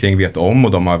runt omkring vet om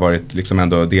och de har varit liksom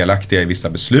ändå delaktiga i vissa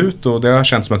beslut och det har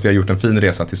känts som att vi har gjort en fin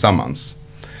resa tillsammans.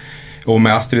 Och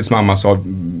med Astrids mamma så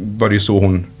var det ju så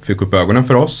hon fick upp ögonen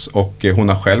för oss och hon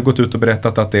har själv gått ut och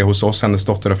berättat att det är hos oss hennes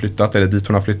dotter har flyttat eller dit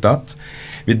hon har flyttat.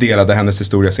 Vi delade hennes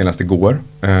historia senast igår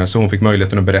så hon fick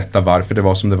möjligheten att berätta varför det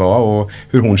var som det var och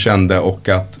hur hon kände och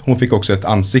att hon fick också ett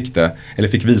ansikte eller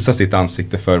fick visa sitt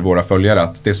ansikte för våra följare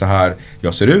att det är så här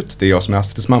jag ser ut, det är jag som är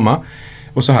Astrids mamma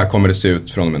och så här kommer det se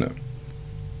ut från och med nu.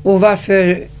 Och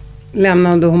varför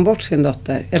lämnade hon bort sin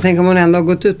dotter? Jag tänker om hon ändå har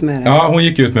gått ut med det. Ja, hon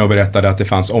gick ut med och berättade att det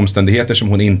fanns omständigheter som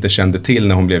hon inte kände till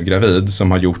när hon blev gravid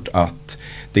som har gjort att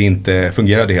det inte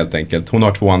fungerade helt enkelt. Hon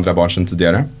har 2 andra barn sedan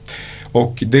tidigare.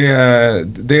 Och det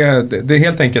är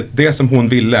helt enkelt det som hon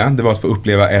ville, det var att få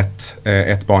uppleva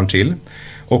ett barn till.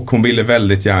 Och hon ville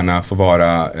väldigt gärna få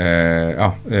vara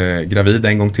gravid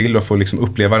en gång till och få liksom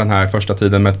uppleva den här första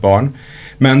tiden med ett barn.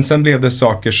 Men sen blev det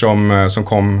saker som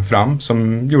kom fram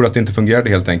som gjorde att det inte fungerade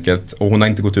helt enkelt. Och hon har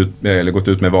inte gått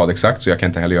ut med vad exakt så jag kan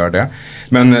inte heller göra det.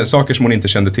 Men saker som hon inte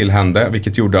kände till hände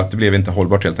vilket gjorde att det blev inte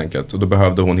hållbart helt enkelt. Och då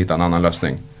behövde hon hitta en annan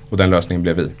lösning. Och den lösningen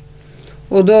blev vi.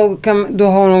 Och då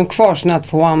har hon kvar sina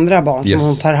 2 andra barn som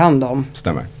hon tar hand om.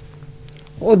 Stämmer.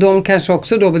 Och de kanske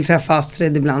också då vill träffa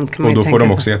Astrid ibland kan man och då ju får de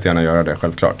tänka också jättegärna göra det,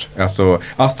 självklart. Alltså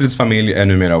Astrids familj är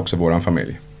numera också våran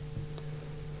familj.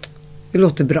 Det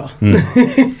låter bra.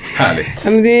 Härligt.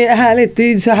 Ja, men det är härligt. Det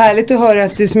är så härligt att höra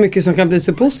att det är så mycket som kan bli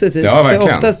så positivt. Ja, verkligen.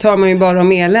 För oftast hör man ju bara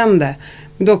om elände.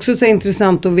 Men det är också så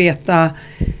intressant att veta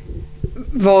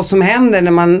vad som händer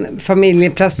när man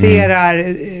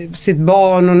familjeplacerar sitt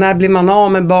barn och när blir man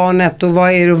av med barnet och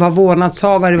vad är det att vara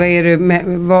vårdnadshavare,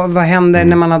 vad händer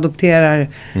när man adopterar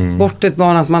bort ett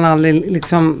barn, att man aldrig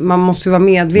liksom, man måste vara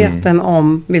medveten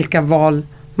om vilka val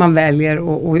man väljer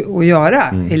att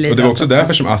göra i livet. Och det var också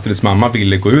därför som Astrids mamma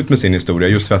ville gå ut med sin historia,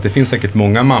 just för att det finns säkert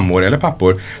många mammor eller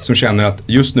pappor som känner att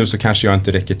just nu så kanske jag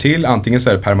inte räcker till, antingen så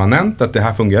är det permanent att det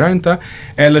här fungerar inte,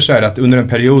 eller så är det att under en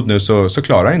period nu så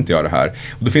klarar inte jag det här.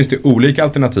 Och då finns det olika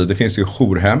alternativ, det finns ju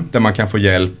jourhem där man kan få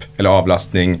hjälp eller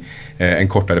avlastning en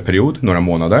kortare period, några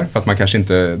månader, för att man kanske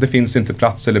inte, det finns inte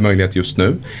plats eller möjlighet just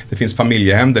nu. Det finns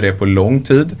familjehem där det är på lång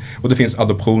tid och det finns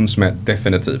adoption som är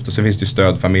definitivt. Och så finns det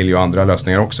stödfamilj och andra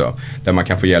lösningar också, där man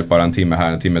kan få hjälp bara en timme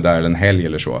här, en timme där eller en helg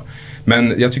eller så.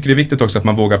 Men jag tycker det är viktigt också att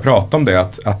man vågar prata om det,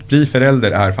 att bli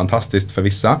förälder är fantastiskt för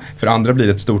vissa, för andra blir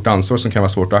det ett stort ansvar som kan vara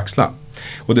svårt att axla.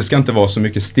 Och det ska inte vara så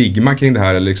mycket stigma kring det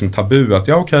här eller liksom tabu att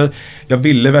jag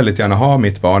ville väldigt gärna ha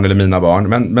mitt barn eller mina barn,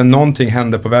 men någonting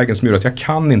händer på vägen som gör att jag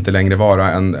kan inte längre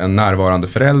vara en närvarande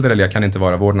förälder, eller jag kan inte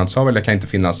vara vårdnadshavare, eller jag kan inte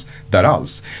finnas där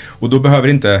alls. Och då behöver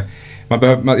inte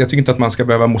jag tycker inte att man ska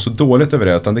behöva må så dåligt över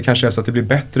det, utan det kanske är så att det blir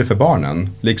bättre för barnen,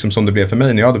 liksom som det blev för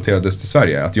mig när jag adopterades till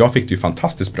Sverige, att jag fick det ju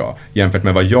fantastiskt bra jämfört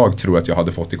med vad jag tror att jag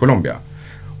hade fått i Colombia.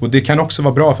 Och det kan också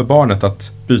vara bra för barnet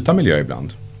att byta miljö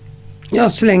ibland. Ja,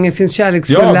 så länge det finns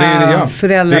kärleksfulla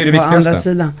föräldrar på andra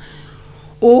sidan.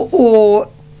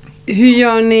 Och hur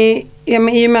gör ni, i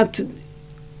och med att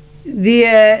det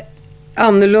är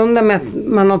annorlunda med att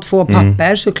man har 2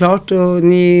 pappor såklart, och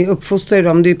ni uppfostrar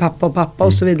dem, det är ju pappa och pappa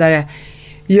och så vidare.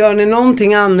 Gör ni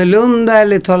någonting annorlunda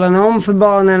eller talar ni om för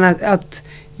barnen att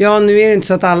nu är det inte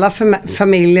så att alla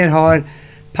familjer har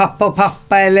pappa och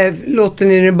pappa, eller låter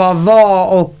ni det bara vara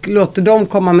och låter dem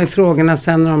komma med frågorna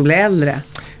sen när de blir äldre?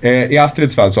 I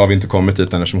Astrids fall så har vi inte kommit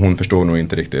dit än, som hon förstår nog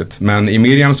inte riktigt. Men i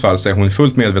Miriams fall så är hon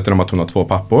fullt medveten om att hon har 2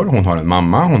 pappor. Hon har en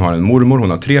mamma, hon har en mormor, hon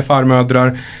har 3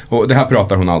 farmödrar. Och det här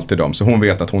pratar hon alltid om. Så hon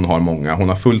vet att hon har många. Hon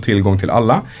har full tillgång till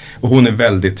alla. Och hon är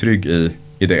väldigt trygg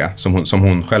i det som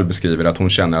hon själv beskriver. Att hon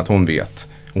känner att hon vet.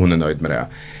 Och hon är nöjd med det.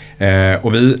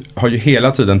 Och vi har ju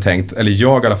hela tiden tänkt, eller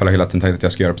jag i alla fall har hela tiden tänkt att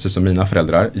jag ska göra precis som mina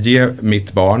föräldrar. Ge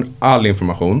mitt barn all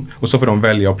information och så får de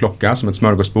välja och plocka som ett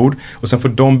smörgåsbord. Och sen får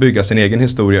de bygga sin egen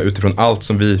historia utifrån allt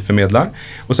som vi förmedlar.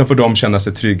 Och sen får de känna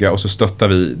sig trygga och så stöttar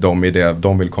vi dem i det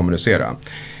de vill kommunicera.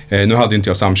 Nu hade ju inte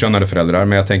jag samkönade föräldrar,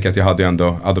 men jag tänker att jag hade ju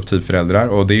ändå adoptivföräldrar,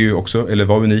 och det är ju också, eller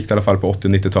var unikt i alla fall på 80-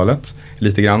 och 90-talet,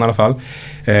 lite grann i alla fall.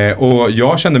 Och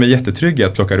jag kände mig jättetrygg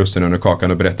att plocka russen under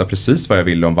kakan och berätta precis vad jag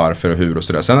ville om varför och hur och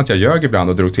sådär. Sen att jag ljög ibland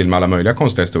och drog till med alla möjliga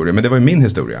konstiga historier, men det var ju min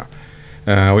historia.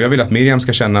 Och jag vill att Miriam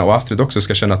ska känna, och Astrid också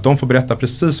ska känna, att de får berätta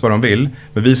precis vad de vill,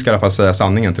 men vi ska i alla fall säga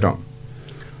sanningen till dem.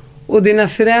 Och dina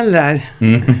föräldrar,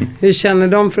 hur känner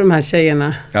de för de här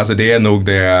tjejerna? Alltså det är nog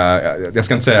det, jag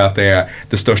ska inte säga att det är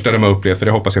det största de har upplevt, för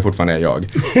det hoppas jag fortfarande är jag.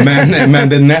 Men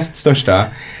det näst största,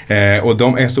 och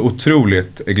de är så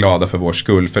otroligt glada för vår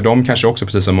skull. För de kanske också,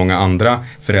 precis som många andra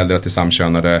föräldrar till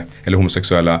samkönade eller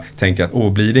homosexuella, tänker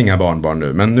att blir det inga barnbarn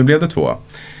nu? Men nu blev det 2.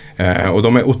 Och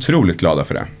de är otroligt glada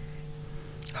för det.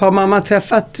 Har mamma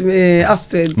träffat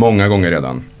Astrid? Många gånger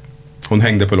redan. Hon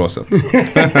hängde på låset.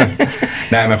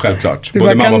 Nej, men självklart.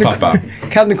 Både mamma och pappa.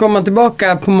 Kan du komma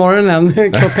tillbaka på morgonen?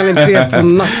 Klockan är 3 på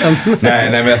natten.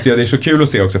 Nej, men alltså, det är så kul att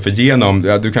se också.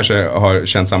 För du kanske har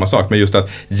känt samma sak. Men just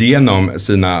att genom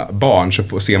sina barn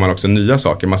så ser man också nya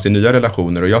saker. Man ser nya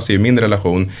relationer. Och jag ser ju min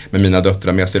relation med mina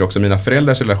döttrar. Men jag ser också mina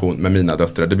föräldrars relation med mina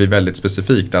döttrar. Det blir väldigt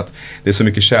specifikt att det är så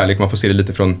mycket kärlek. Man får se det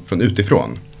lite från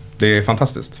utifrån. Det är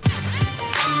fantastiskt.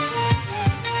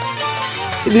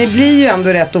 Ni blir ju ändå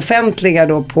rätt offentliga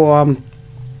då på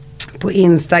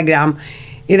Instagram.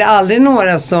 Är det aldrig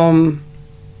några som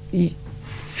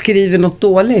skriver något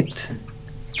dåligt?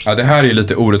 Ja, det här är ju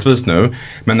lite orättvist nu,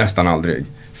 men nästan aldrig.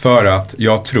 För att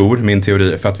jag tror, min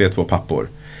teori är för att vi är 2 pappor.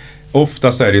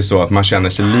 Ofta så är det ju så att man känner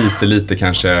sig lite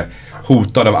kanske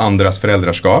hotad av andras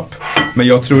föräldraskap. Men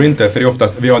jag tror inte, för det är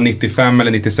oftast, vi har 95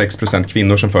 eller 96%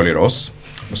 kvinnor som följer oss.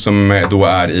 Som då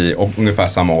är i ungefär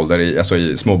samma ålder, alltså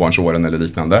i småbarnsåren eller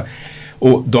liknande.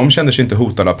 Och de känner sig inte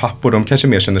hotade av pappor, de kanske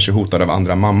mer känner sig hotade av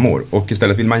andra mammor. Och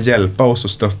istället vill man hjälpa oss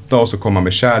och stötta oss och komma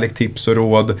med kärlek, tips och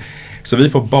råd. Så vi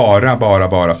får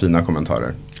bara fina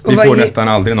kommentarer. Vi får nästan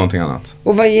aldrig någonting annat.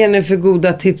 Och vad ger ni för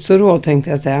goda tips och råd, tänkte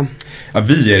jag säga? Ja,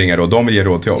 vi ger inga råd, de vill ge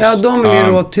råd till oss. Ja, de vill ge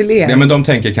råd till er. Nej, men de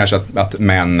tänker kanske att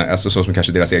män, alltså så som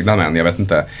kanske deras egna män, jag vet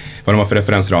inte vad de har för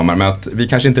referensramar, men att vi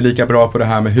kanske inte är lika bra på det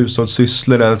här med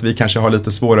hushållssysslor, eller att vi kanske har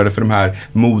lite svårare för de här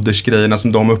modersgrejerna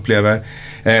som de upplever.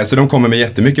 Så de kommer med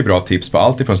jättemycket bra tips på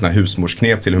allt ifrån såna här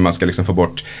husmorsknep till hur man ska liksom få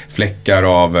bort fläckar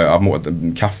av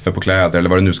kaffe på kläder eller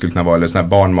vad det nu skulle kunna vara, eller såna här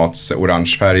barnmats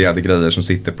orangefärgade grejer som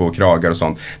sitter på kragar och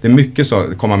sånt. Det är mycket så,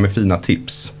 komma med fina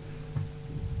tips.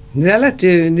 Det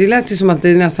lät ju som att det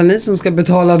är nästan ni som ska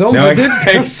betala dem. Ja,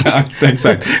 exakt.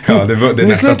 Ja, det är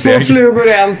nästa steg. 2 flugor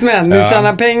i en smäll. Ni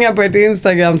tjänar pengar på ert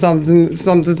Instagram samtidigt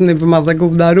som ni får massa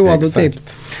goda råd och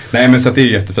tips. Nej, men så att det är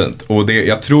jättefint. Och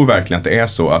jag tror verkligen att det är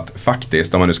så att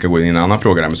faktiskt, om man nu ska gå in i en annan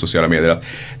fråga där med sociala medier, att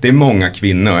det är många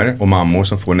kvinnor och mammor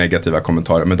som får negativa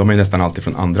kommentarer, men de är nästan alltid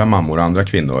från andra mammor och andra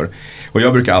kvinnor. Och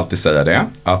jag brukar alltid säga det,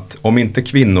 att om inte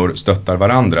kvinnor stöttar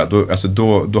varandra, då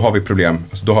har vi problem,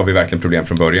 alltså då har vi verkligen problem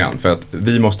från början. För att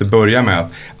vi måste börja med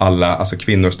att alla, alltså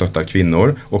kvinnor stöttar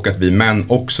kvinnor, och att vi män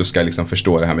också ska liksom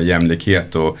förstå det här med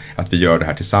jämlikhet och att vi gör det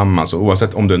här tillsammans. Och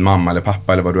oavsett om du är en mamma eller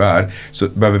pappa eller vad du är, så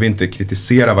behöver vi inte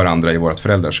kritisera varandra i vårt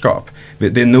föräldraskap.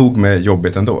 Det är nog med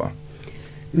jobbet ändå.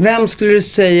 Vem skulle du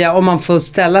säga, om man får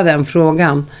ställa den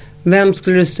frågan, vem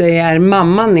skulle du säga är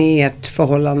mamman i ert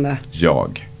förhållande?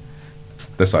 Jag.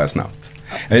 Det sa jag snabbt.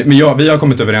 Men vi har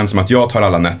kommit överens om att jag tar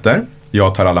alla nätter,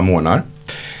 jag tar alla morgnar.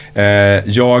 Det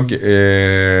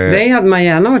hade man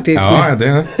gärna varit i. Ja,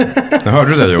 det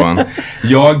hörde du det, Johan.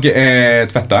 Jag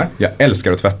tvättar, jag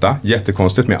älskar att tvätta.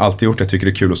 Jättekonstigt, men jag har alltid gjort. Jag tycker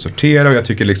det är kul att sortera och jag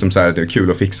tycker liksom så här, det är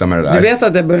kul att fixa med det där. Du vet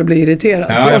att det börjar bli irriterad.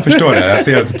 Ja, jag förstår det. Jag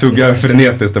ser att du tuggar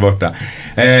frenetiskt där borta.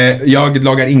 Jag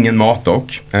lagar ingen mat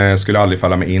dock. Skulle aldrig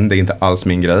falla mig in. Det är inte alls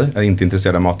min grej. Jag är inte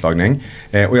intresserad av matlagning.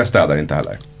 Och jag städar inte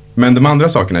heller. Men de andra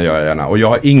sakerna gör jag gärna. Och jag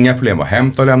har inga problem att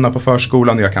hämta och lämna på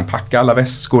förskolan. Jag kan packa alla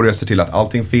väskor och jag ser till att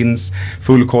allting finns.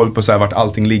 Full koll på så här vart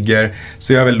allting ligger.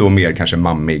 Så jag är väl då mer kanske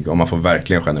mammig, om man får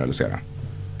verkligen generalisera.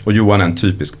 Och Johan är en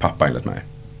typisk pappa enligt mig.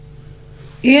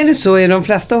 Är det så i de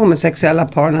flesta homosexuella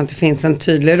paren att det finns en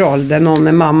tydlig roll där någon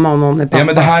är mamma och någon är pappa? Ja,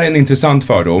 men det här är en intressant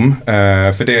fördom.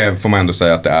 För det får man ändå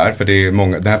säga att det är. För det är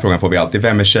den här frågan får vi alltid.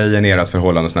 Vem är tjejen i ert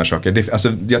förhållande och såna här saker?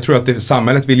 Jag tror att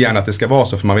samhället vill gärna att det ska vara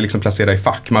så. För man vill liksom placera i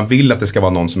fack. Man vill att det ska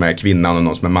vara någon som är kvinnan och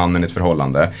någon som är mannen i ett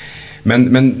förhållande.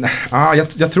 Men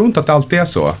jag tror inte att det alltid är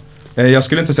så. Jag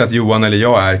skulle inte säga att Johan eller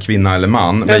jag är kvinna eller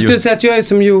man. Jag skulle säga att jag är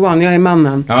som Johan, jag är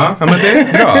mannen. Ja, men det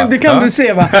är bra. Det kan du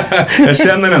se, va? Jag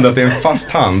känner ändå att det är en fast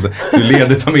hand. Du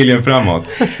leder familjen framåt.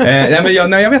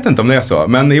 Jag vet inte om det är så.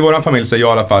 Men i vår familj så är jag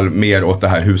i alla fall mer åt det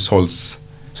här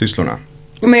hushållssysslorna.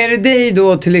 Men är det dig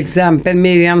då till exempel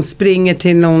Miriam springer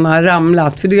till någon har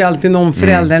ramlat? För det är ju alltid någon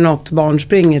förälder något barn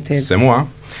springer till. C'est moi.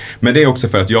 Men det är också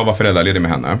för att jag var föräldraledig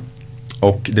med henne.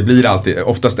 Och det blir alltid,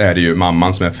 oftast är det ju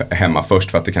mamman som är hemma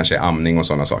först för att det kanske är amning och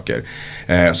sådana saker.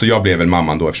 Så jag blev väl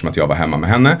mamman då eftersom att jag var hemma med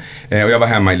henne. Och jag var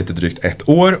hemma i lite drygt 1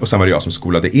 år och sen var det jag som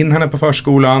skolade in henne på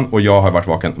förskolan. Och jag har varit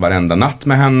vaken varenda natt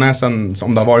med henne sen,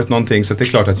 om det har varit någonting. Så det är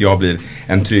klart att jag blir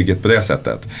en trygghet på det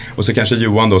sättet. Och så kanske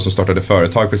Johan då som startade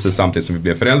företag precis samtidigt som vi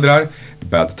blev föräldrar.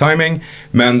 Bad timing.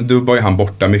 Men då var ju han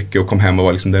borta mycket och kom hem och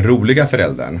var liksom den roliga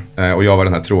föräldern. Och jag var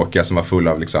den här tråkiga som var full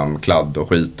av liksom kladd och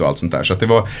skit och allt sånt där. Så att det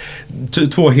var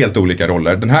 2 helt olika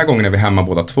roller. Den här gången är vi hemma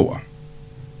båda 2.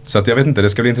 Så att jag vet inte, det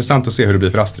ska bli intressant att se hur det blir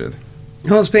för Astrid.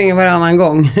 Hon springer varannan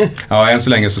gång. Ja, än så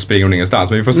länge så springer hon ingenstans.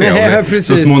 Men vi får se. Nej,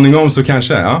 så småningom så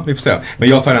kanske, ja, vi får se. Men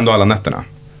jag tar ändå alla nätterna.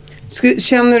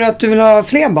 Känner du att du vill ha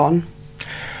fler barn?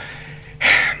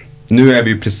 Nu är vi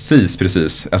ju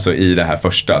precis alltså i det här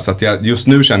första. Så att just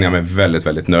nu känner jag mig väldigt,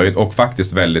 väldigt nöjd. Och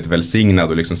faktiskt väldigt välsignad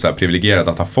och liksom så här privilegierad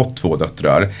att ha fått 2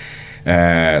 döttrar.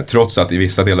 Trots att i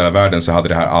vissa delar av världen så hade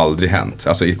det här aldrig hänt.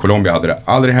 Alltså i Colombia hade det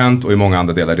aldrig hänt och i många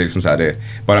andra delar det är liksom så här, det,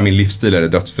 bara min livsstil är det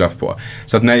dödsstraff på.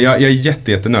 Så att nej, jag är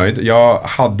jättenöjd. Jag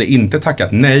hade inte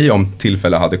tackat nej om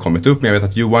tillfälle hade kommit upp, men jag vet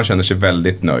att Johan känner sig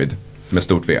väldigt nöjd med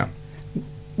stort V.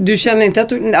 Du känner inte att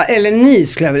du, eller ni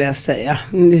skulle jag vilja säga,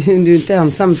 du är inte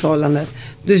ensam i förhållandet.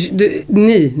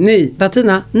 Ni,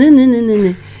 Bettina,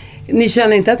 ni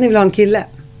känner inte att ni vill ha en kille?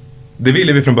 Det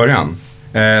ville vi från början.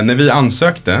 När vi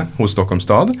ansökte hos Stockholms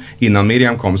stad, innan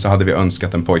Miriam kom, så hade vi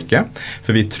önskat en pojke.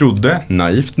 För vi trodde,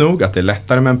 naivt nog, att det är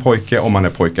lättare med en pojke om man är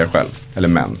pojkar själv, eller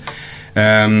män.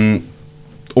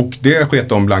 Och det sket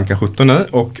de blanka 17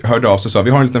 och hörde av sig och sa,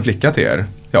 vi har en liten flicka till er.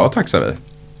 Ja, tack, sa vi.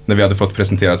 När vi hade fått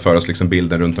presenterat för oss liksom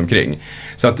bilden runt omkring.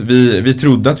 Så att vi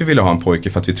trodde att vi ville ha en pojke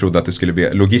för att vi trodde att det skulle bli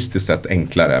logistiskt sett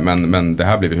enklare. Men det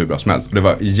här blev hur bra som helst. Och det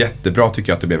var jättebra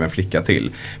tycker jag att det blev en flicka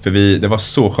till. För det var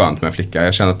så skönt med en flicka.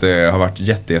 Jag känner att det har varit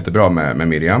jättebra med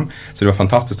Miriam. Så det var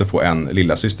fantastiskt att få en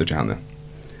lilla syster till henne.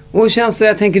 Och känns det,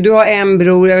 jag tänker, du har en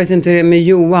bror, jag vet inte hur det är med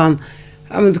Johan.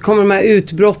 Ja, men då kommer de här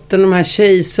utbrotten, de här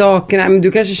tjejsakerna. Men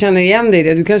du kanske känner igen dig i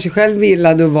det. Du kanske själv ville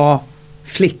att vara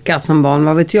flicka som barn,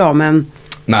 vad vet jag, men...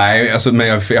 Nej, alltså, men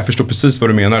jag förstår precis vad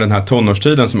du menar. Den här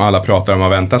tonårstiden som alla pratar om,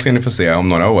 att vänta ska ni få se om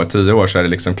några år, 10 år så är det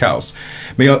liksom kaos.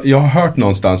 Men jag har hört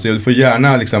någonstans, och du får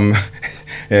gärna liksom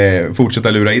fortsätta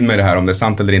lura in mig det här om det är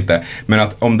sant eller inte. Men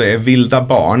att om det är vilda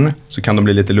barn så kan de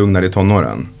bli lite lugnare i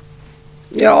tonåren.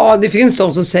 Ja, det finns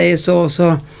de som säger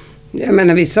så. Jag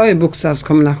menar, vissa har ju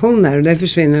bokstavskombinationer och det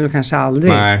försvinner nog kanske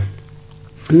aldrig. Nej.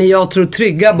 Men jag tror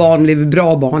trygga barn blir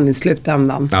bra barn i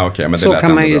slutändan. Ja, okej, men det så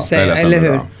kan man ju säga, eller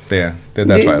hur? Det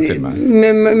där tar jag till mig.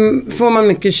 Men får man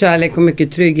mycket kärlek och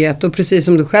mycket trygghet, och precis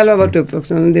som du själv har varit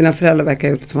uppvuxen, dina föräldrar verkar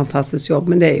ha gjort ett fantastiskt jobb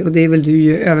med dig, och det vill du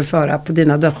ju överföra på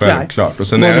dina döttrar. Självklart, och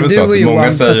sen är det väl så att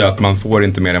många säger att man får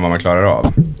inte mer än vad man klarar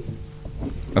av.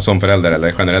 Som förälder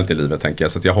eller generellt i livet, tänker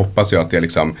jag. Så att jag hoppas ju att det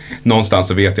liksom, någonstans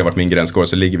så vet jag vart min gräns går,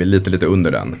 så ligger vi lite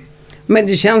under den. Men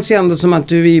det känns ju ändå som att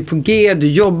du är på G, du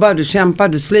jobbar, du kämpar,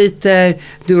 du sliter,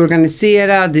 du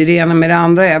organiserar, det är det ena med det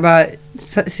andra. Jag bara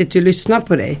sitter och lyssnar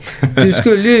på dig. Du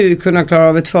skulle ju kunna klara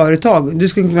av ett företag, du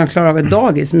skulle kunna klara av ett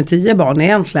dagis med 10 barn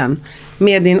egentligen,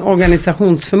 med din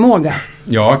organisationsförmåga.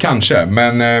 Ja, kanske,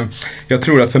 men jag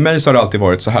tror att för mig så har det alltid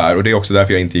varit så här, och det är också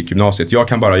därför jag inte gick gymnasiet. Jag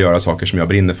kan bara göra saker som jag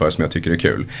brinner för, som jag tycker är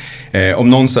kul. Om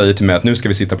någon säger till mig att nu ska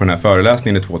vi sitta på den här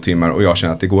föreläsningen i 2 timmar och jag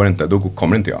känner att det går inte, då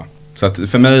kommer inte jag. Så att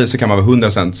för mig så kan man vara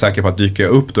 100% säker på att dyker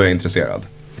jag upp, då är jag intresserad.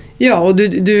 Ja, och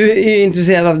du är ju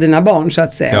intresserad av dina barn, så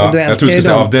att säga. Ja, och du jag tror du ska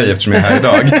säga av dig eftersom jag är här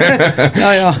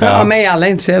idag. Ja, mig alla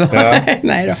är intresserade av. Ja.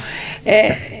 Nej då.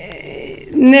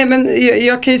 Nej, men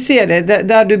jag kan ju se det.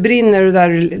 Där du brinner och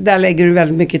där lägger du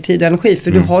väldigt mycket tid och energi.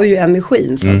 För du har ju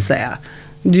energin, så att säga.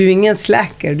 Du är ingen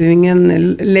slacker, du är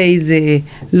ingen lazy,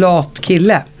 lat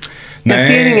kille. Jag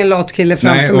ser ingen lat kille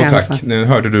framför mig. Nej, tack. Nu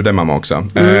hörde du det, mamma, också.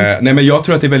 Nej, men jag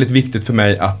tror att det är väldigt viktigt för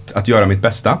mig att göra mitt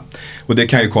bästa. Och det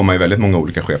kan ju komma i väldigt många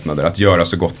olika skepnader. Att göra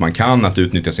så gott man kan, att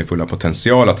utnyttja sin fulla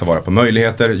potential, att ta vara på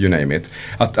möjligheter, you name it.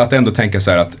 Att ändå tänka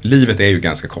så här att livet är ju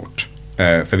ganska kort.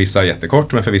 För vissa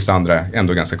jättekort, men för vissa andra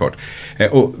ändå ganska kort.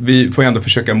 Och vi får ändå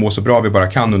försöka må så bra vi bara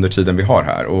kan under tiden vi har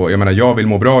här. Och jag menar, jag vill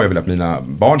må bra, jag vill att mina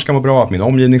barn ska må bra, att min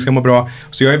omgivning ska må bra.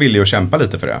 Så jag är villig att kämpa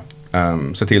lite för det.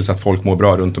 Se till så att folk mår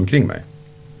bra runt omkring mig.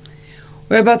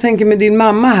 Och jag bara tänker med din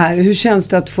mamma här, hur känns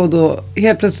det att få då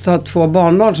helt plötsligt ha 2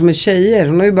 barnbarn som är tjejer?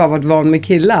 Hon har ju bara varit van med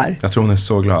killar. Jag tror hon är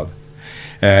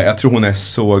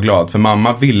så glad. För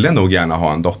mamma ville nog gärna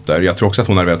ha en dotter. Jag tror också att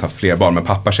hon hade velat ha fler barn, men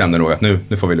pappa kände nog att nu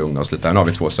får vi lugna oss lite. Nu har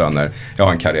vi 2 söner, jag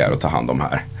har en karriär att ta hand om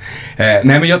här.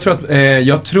 Nej, men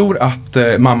jag tror att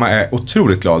mamma är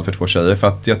otroligt glad för 2 tjejer, för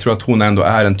att jag tror att hon ändå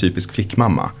är en typisk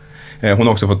flickmamma. Hon har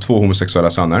också fått 2 homosexuella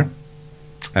söner.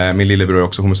 Min lillebror är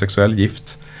också homosexuell,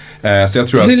 gift. Så jag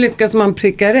tror Hur lyckas man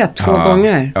pricka rätt 2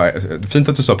 gånger? Ja, fint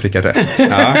att du sa pricka rätt.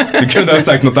 Ja, du kunde ha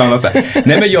sagt något annat där.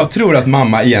 Nej, men jag tror att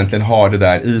mamma egentligen har det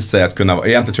där i sig att kunna,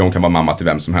 egentligen tror hon kan vara mamma till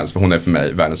vem som helst, för hon är för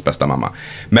mig världens bästa mamma.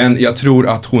 Men jag tror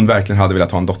att hon verkligen hade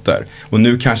velat ha en dotter. Och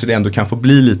nu kanske det ändå kan få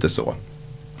bli lite så.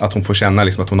 Att hon får känna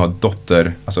liksom att hon har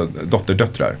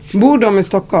dotterdöttrar. Bor de i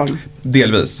Stockholm?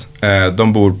 Delvis.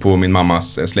 De bor på min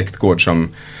mammas släktgård som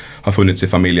har funnits i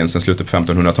familjen sedan slutet på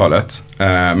 1500-talet.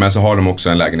 Men så har de också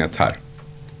en lägenhet här.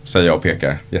 Säger jag och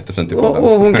pekar. Jättefint i podden.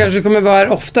 Och hon kanske kommer vara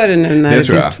här oftare nu när det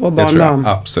finns 2 barn. Det tror jag,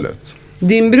 absolut.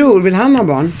 Din bror, vill han ha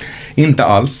barn? Inte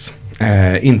alls.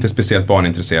 Inte speciellt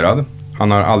barnintresserad.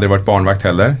 Han har aldrig varit barnvakt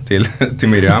heller till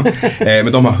Miriam.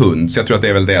 Men de har hund, så jag tror att det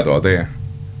är väl det då. Det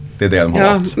är det de har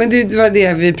valt. Men det var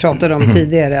det vi pratade om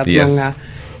tidigare. Att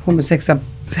många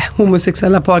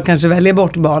homosexuella par kanske väljer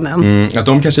bort barnen. Att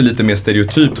de kanske är lite mer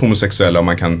stereotypt homosexuella, om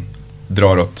man kan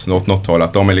dra åt något håll.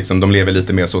 Att de lever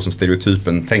lite mer så som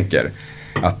stereotypen tänker.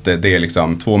 Att det är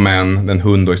liksom 2 män, en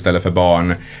hund då istället för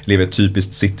barn. Lever ett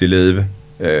typiskt cityliv.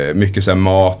 Mycket så här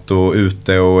mat och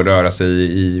ute och röra sig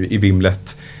i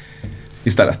vimlet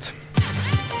istället.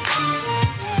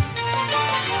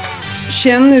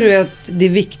 Känner du att det är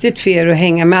viktigt för er att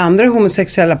hänga med andra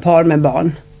homosexuella par med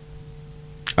barn?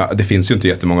 Ja, det finns ju inte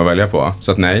jättemånga att välja på.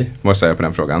 Så att nej, vad jag säger på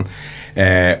den frågan.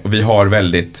 Och vi har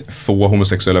väldigt få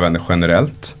homosexuella vänner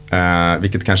generellt.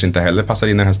 Vilket kanske inte heller passar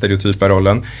in i den här stereotypa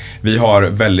rollen. Vi har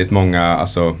väldigt många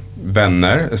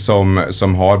vänner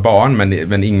som har barn,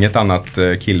 men inget annat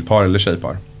killpar eller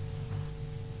tjejpar.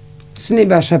 Så ni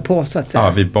bara kör på, så att säga?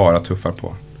 Ja, vi bara tuffar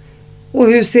på. Och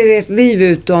hur ser ert liv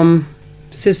ut om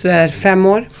sådär 5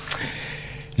 år?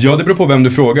 Ja, det beror på vem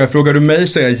du frågar. Frågar du mig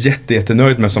så är jag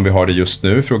jättenöjd med som vi har det just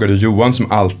nu. Frågar du Johan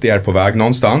som alltid är på väg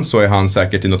någonstans, så är han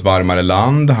säkert i något varmare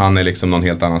land. Han är liksom någon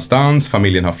helt annanstans.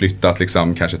 Familjen har flyttat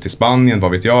liksom kanske till Spanien,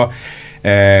 vad vet jag.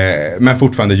 Men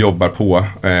fortfarande jobbar på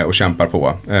och kämpar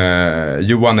på.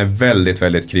 Johan är väldigt,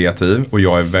 väldigt kreativ och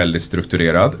jag är väldigt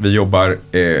strukturerad. Vi jobbar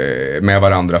med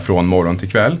varandra från morgon till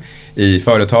kväll. I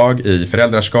företag, i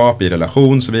föräldraskap, i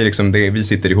relation. Så vi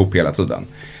sitter ihop hela tiden.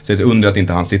 Så det är ett under att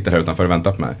inte han sitter här utanför och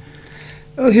väntar på mig.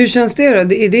 Och hur känns det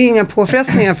då? Är det inga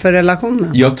påfrestningar för relationen?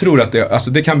 Jag tror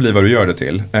att det kan bli vad du gör det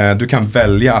till. Du kan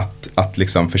välja att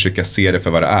liksom försöka se det för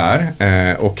vad det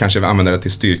är. Och kanske använda det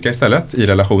till styrka istället i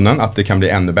relationen. Att det kan bli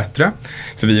ännu bättre.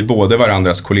 För vi är både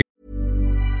varandras kollegor.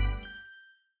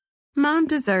 Mom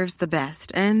deserves the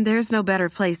best, and there's no better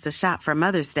place to shop for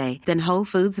Mother's Day than Whole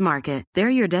Foods Market. They're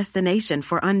your destination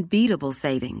for unbeatable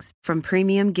savings, from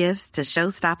premium gifts to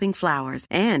show-stopping flowers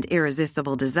and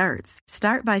irresistible desserts.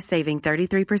 Start by saving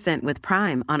 33% with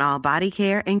Prime on all body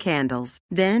care and candles.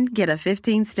 Then get a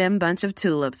 15-stem bunch of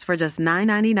tulips for just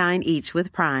 $9.99 each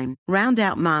with Prime. Round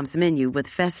out Mom's menu with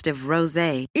festive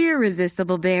rosé,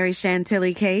 irresistible berry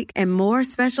chantilly cake, and more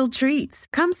special treats.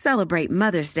 Come celebrate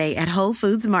Mother's Day at Whole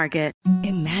Foods Market.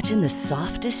 Imagine the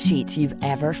softest sheets you've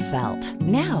ever felt.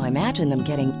 Now imagine them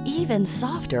getting even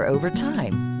softer over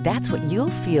time. That's what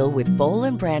you'll feel with Boll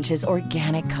 & Branch's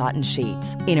organic cotton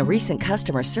sheets. In a recent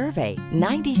customer survey,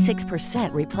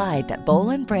 96% replied that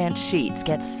Boll & Branch sheets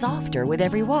get softer with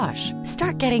every wash.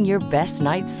 Start getting your best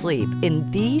night's sleep in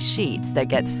these sheets that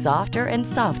get softer and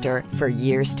softer for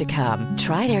years to come.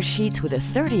 Try their sheets with a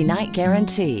 30-night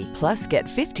guarantee. Plus, get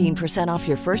 15% off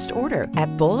your first order at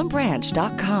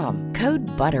bollandbranch.com. Code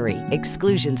BUTTERY.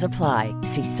 Exclusions apply.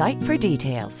 See site for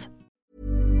details.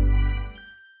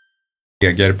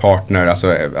 Partner,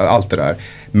 alltså allt det där.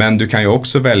 Men du kan ju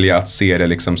också välja att se det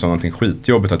liksom som någonting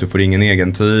skitjobbigt, att du får ingen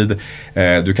egen tid.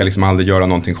 Du kan liksom aldrig göra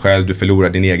någonting själv, du förlorar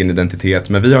din egen identitet.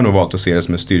 Men vi har nog valt att se det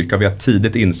som en styrka. Vi har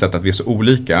tidigt insett att vi är så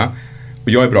olika. Och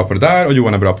jag är bra på det där och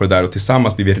Johan är bra på det där. Och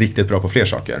tillsammans blir vi riktigt bra på fler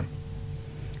saker.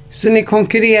 Så ni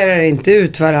konkurrerar inte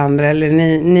ut varandra, eller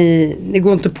ni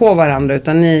går inte på varandra,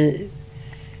 utan ni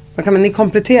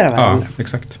kompletterar varandra? Ja,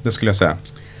 exakt. Det skulle jag säga.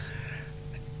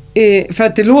 För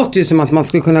att det låter ju som att man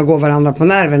skulle kunna gå varandra på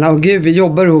nerverna. Och gud, vi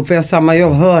jobbar ihop, vi har samma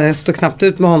jobb. Jag står knappt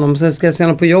ut med honom. Sen ska jag se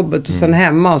honom på jobbet och sen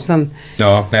hemma och sen...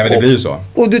 Ja, nej, men det blir ju så.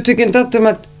 Och du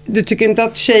tycker inte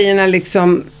att tjejerna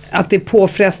liksom... Att det är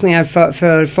påfrestningar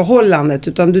för förhållandet.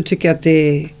 Utan du tycker att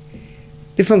det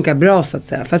funkar bra, så att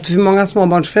säga. För att för många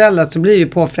småbarnsföräldrar så blir ju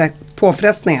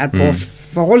påfrestningar på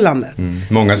förhållandet.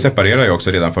 Många separerar ju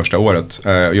också redan första året.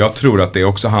 Jag tror att det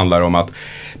också handlar om att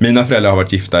mina föräldrar har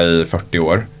varit gifta i 40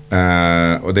 år.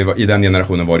 Och i den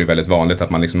generationen var det ju väldigt vanligt att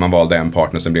man valde en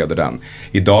partner, sen blev det den.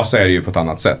 Idag så är det ju på ett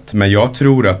annat sätt. Men jag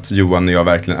tror att Johan och jag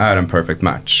verkligen är en perfect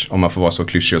match. Om man får vara så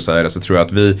klyschig och säga det, så tror jag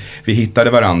att vi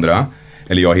hittade varandra,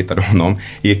 eller jag hittade honom,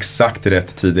 i exakt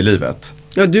rätt tid i livet.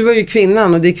 Ja, du var ju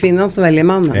kvinnan och det är kvinnan som väljer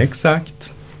mannen.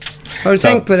 Exakt. Har du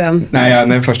tänkt på den?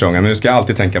 Nej, första gången, men nu ska jag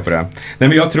alltid tänka på det. Nej,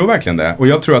 men jag tror verkligen det. Och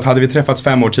jag tror att hade vi träffats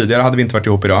 5 år tidigare hade vi inte varit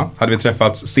ihop idag. Hade vi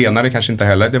träffats senare kanske inte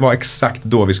heller. Det var exakt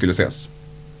då vi skulle ses.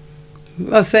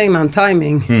 Vad säger man?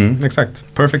 Timing? Exakt.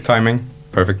 Perfect timing,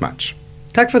 perfect match.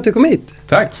 Tack för att du kom hit.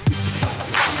 Tack.